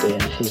them over at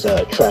his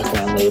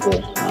Trackland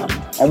label.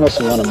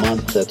 Almost one a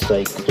month. That's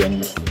like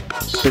been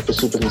super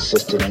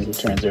consistent in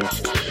terms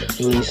of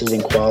releases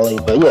and quality.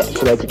 But yeah, if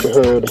you like what you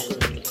heard,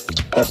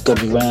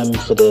 FWM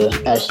for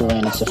the Ashley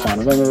Rand and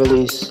Stefan Ringer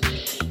release,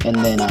 and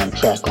then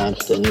Trackline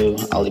for the new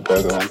Ollie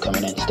Berger one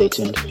coming in. Stay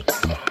tuned.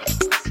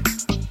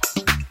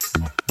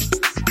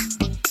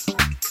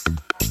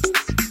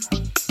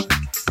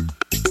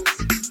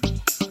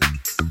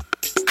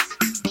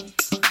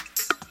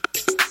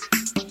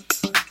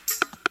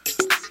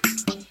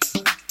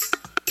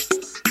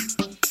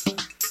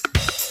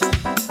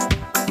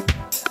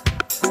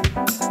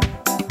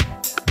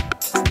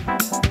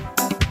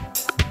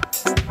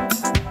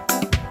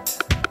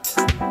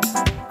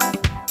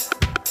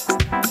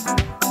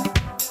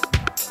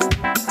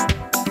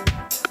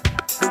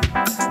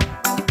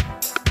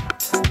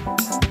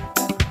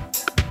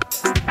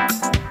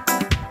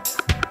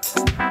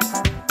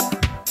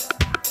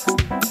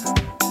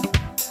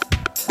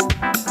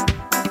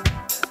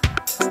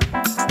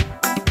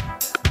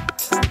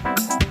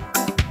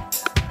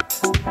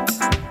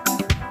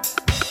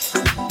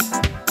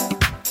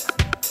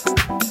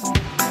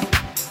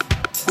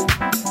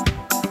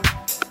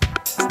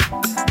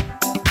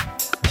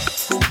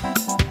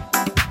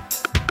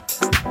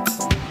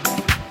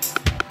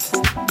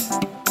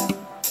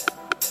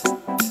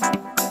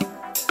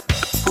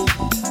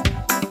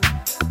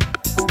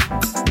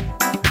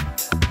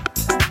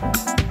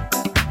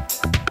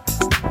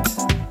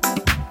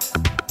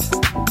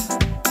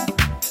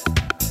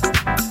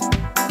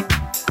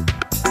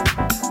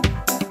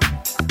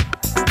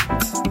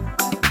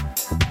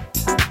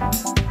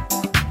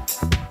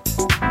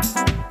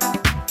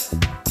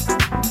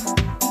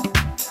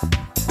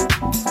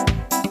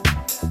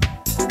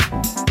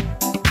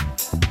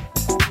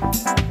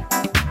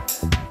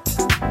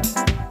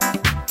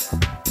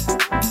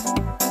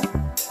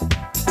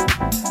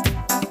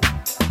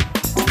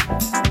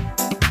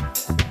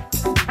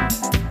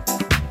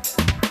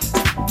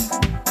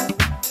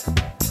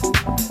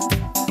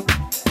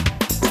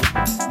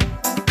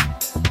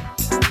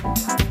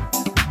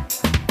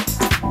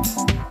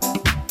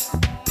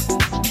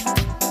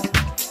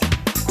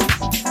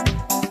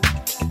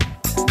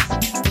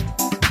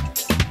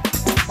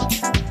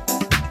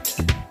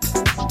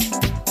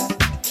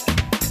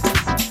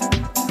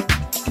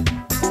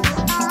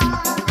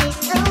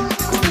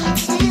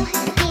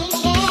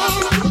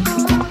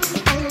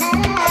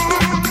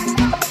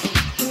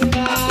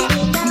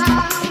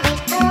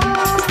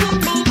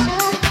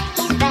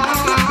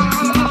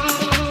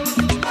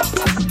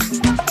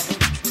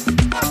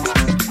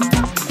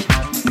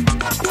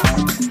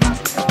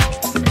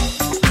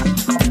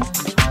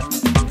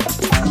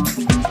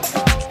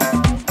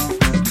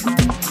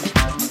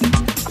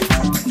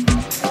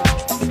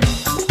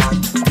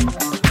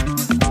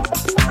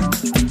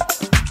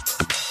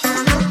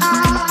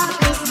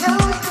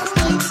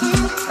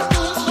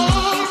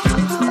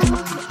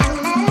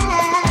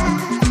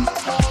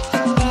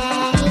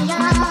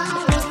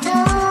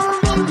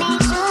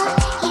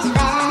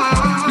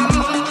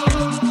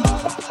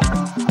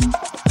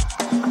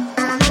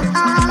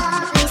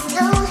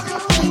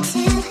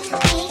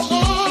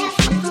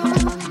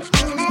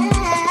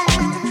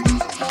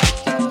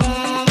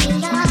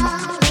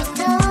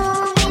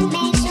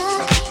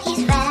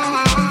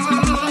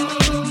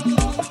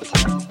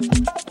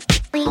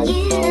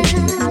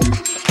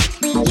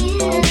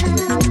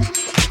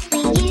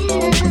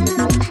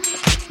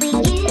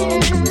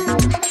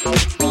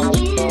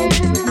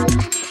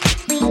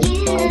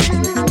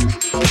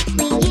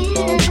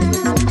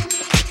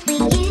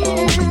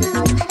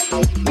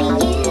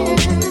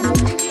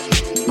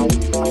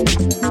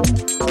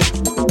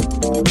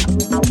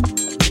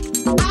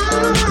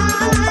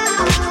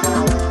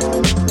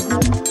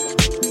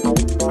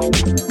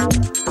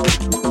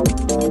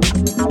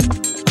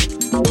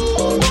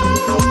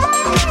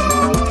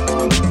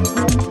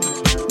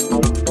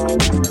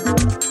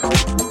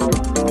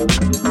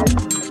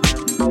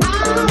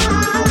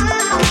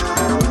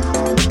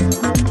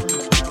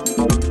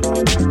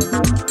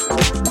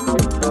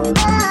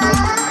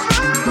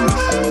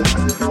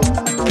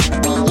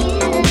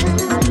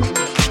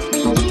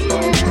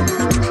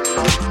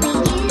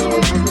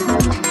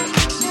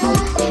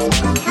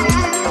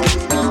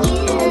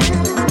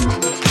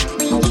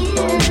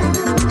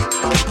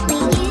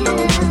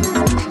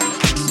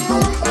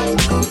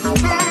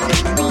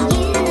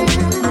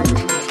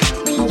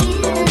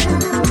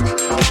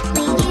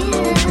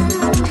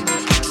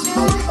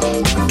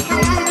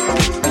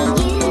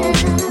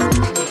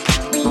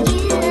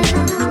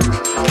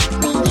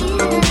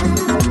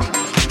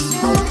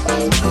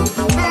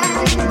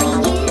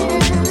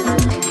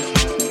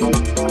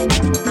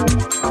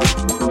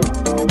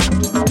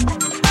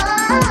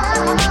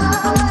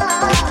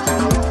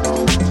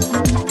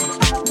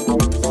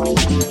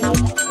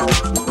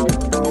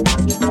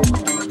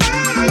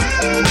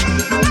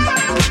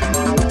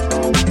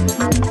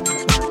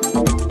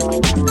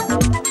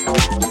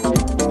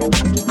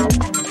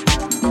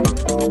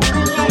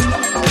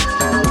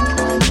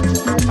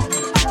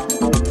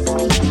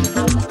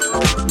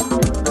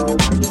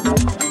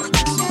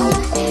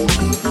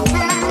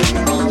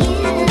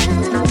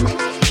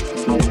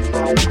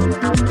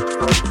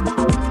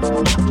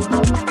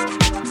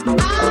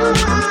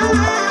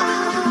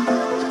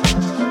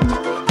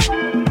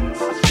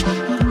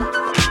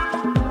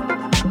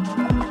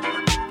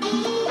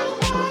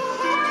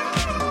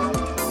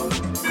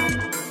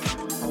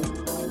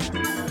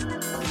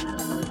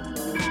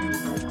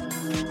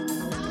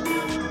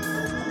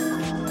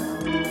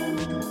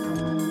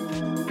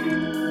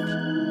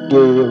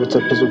 What's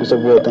up, Pizzle? What's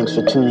up, world? Thanks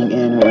for tuning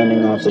in. We're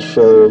ending off the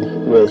show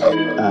with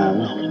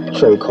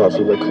Cherry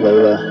Coffee by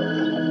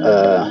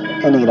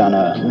Kalela. Ending it on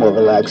a more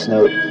relaxed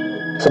note.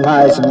 Some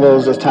highs, some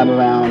lows this time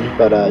around,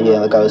 but yeah,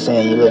 like I was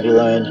saying, you live, you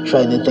learn,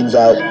 try new things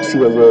out, see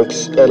what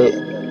works, edit,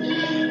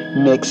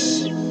 mix,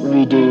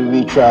 redo,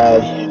 retry,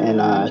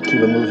 and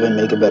keep it moving,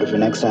 make it better for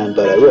next time.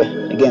 But yeah,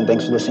 again,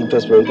 thanks for listening,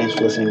 Pittsburgh. Thanks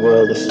for listening,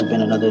 world. This has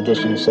been another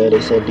edition of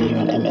Saturday Said B here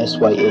on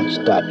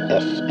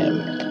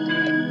MSYH.FM.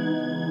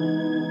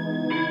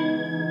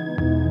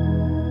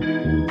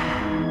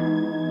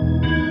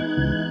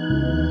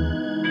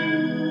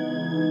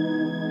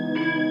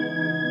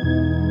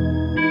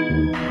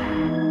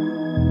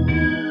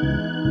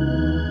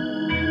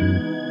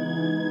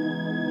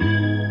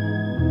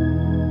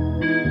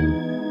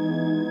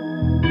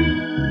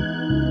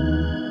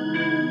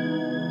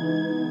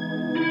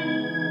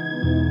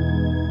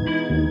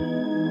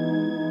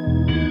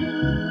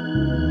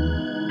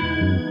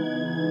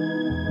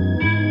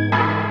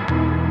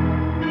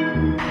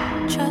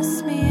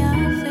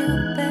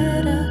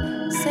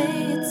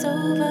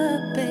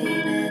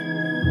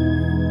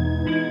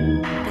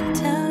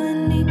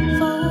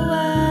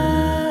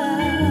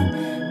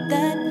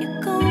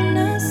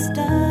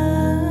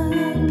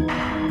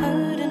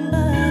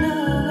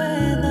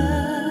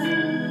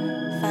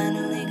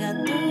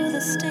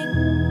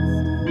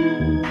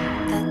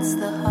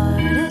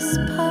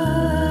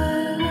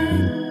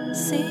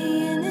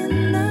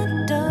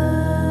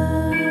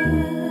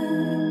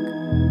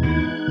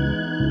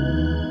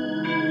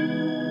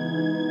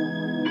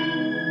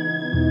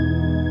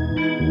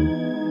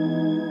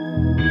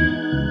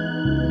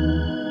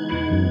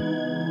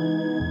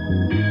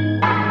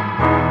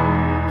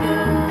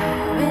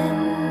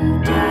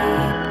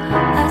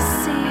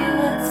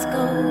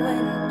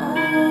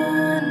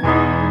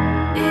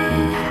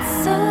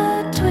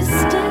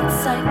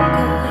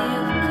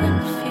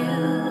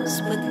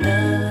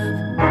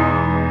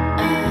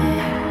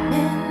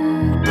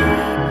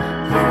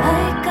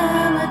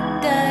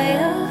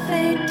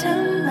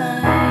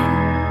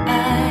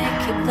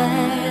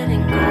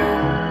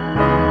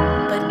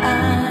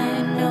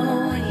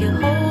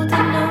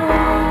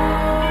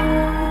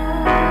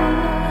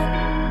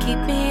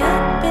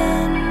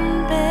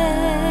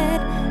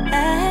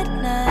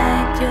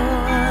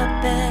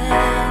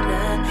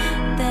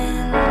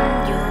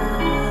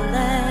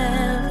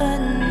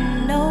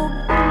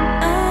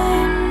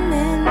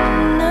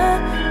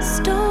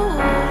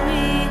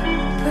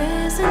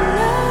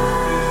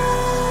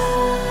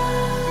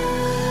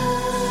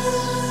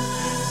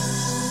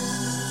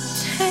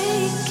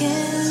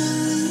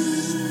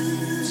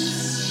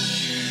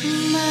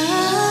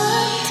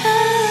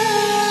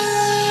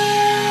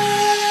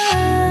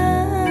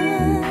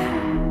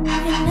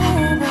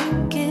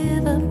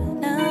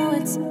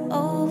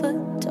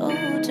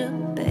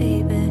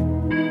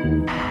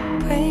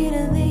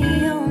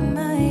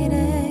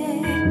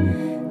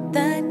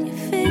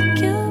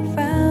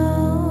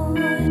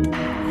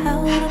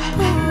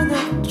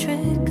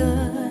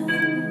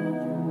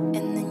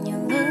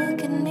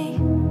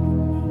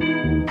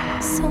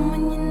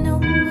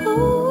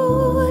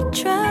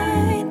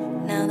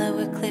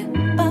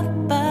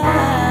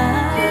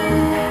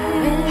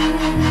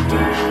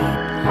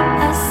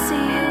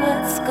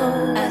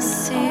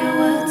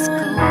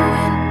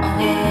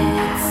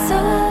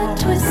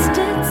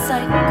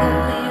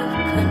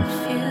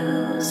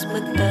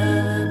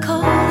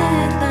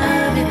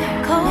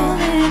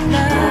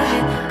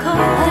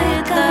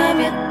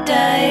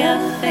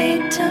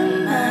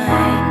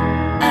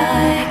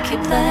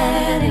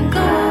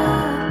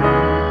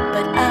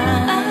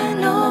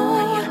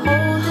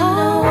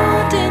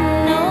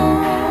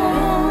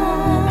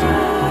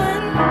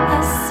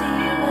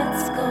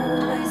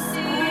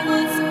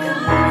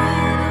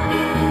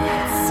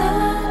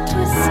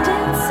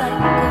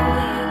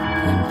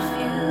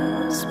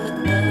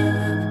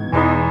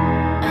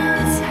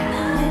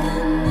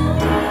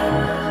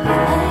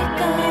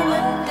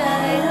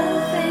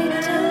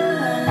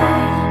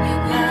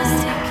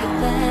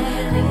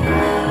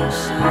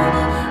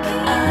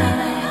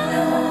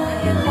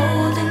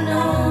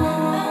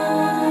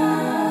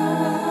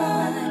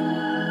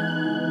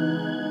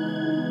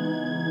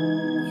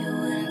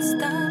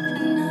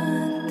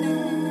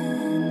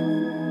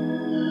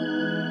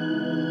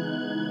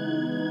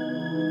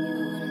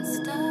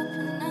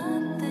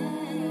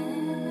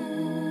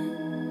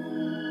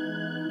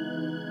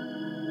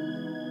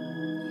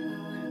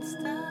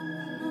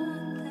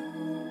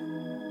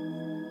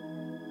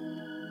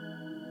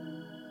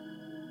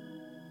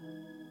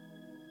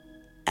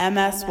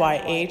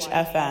 MSYH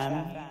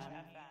FM.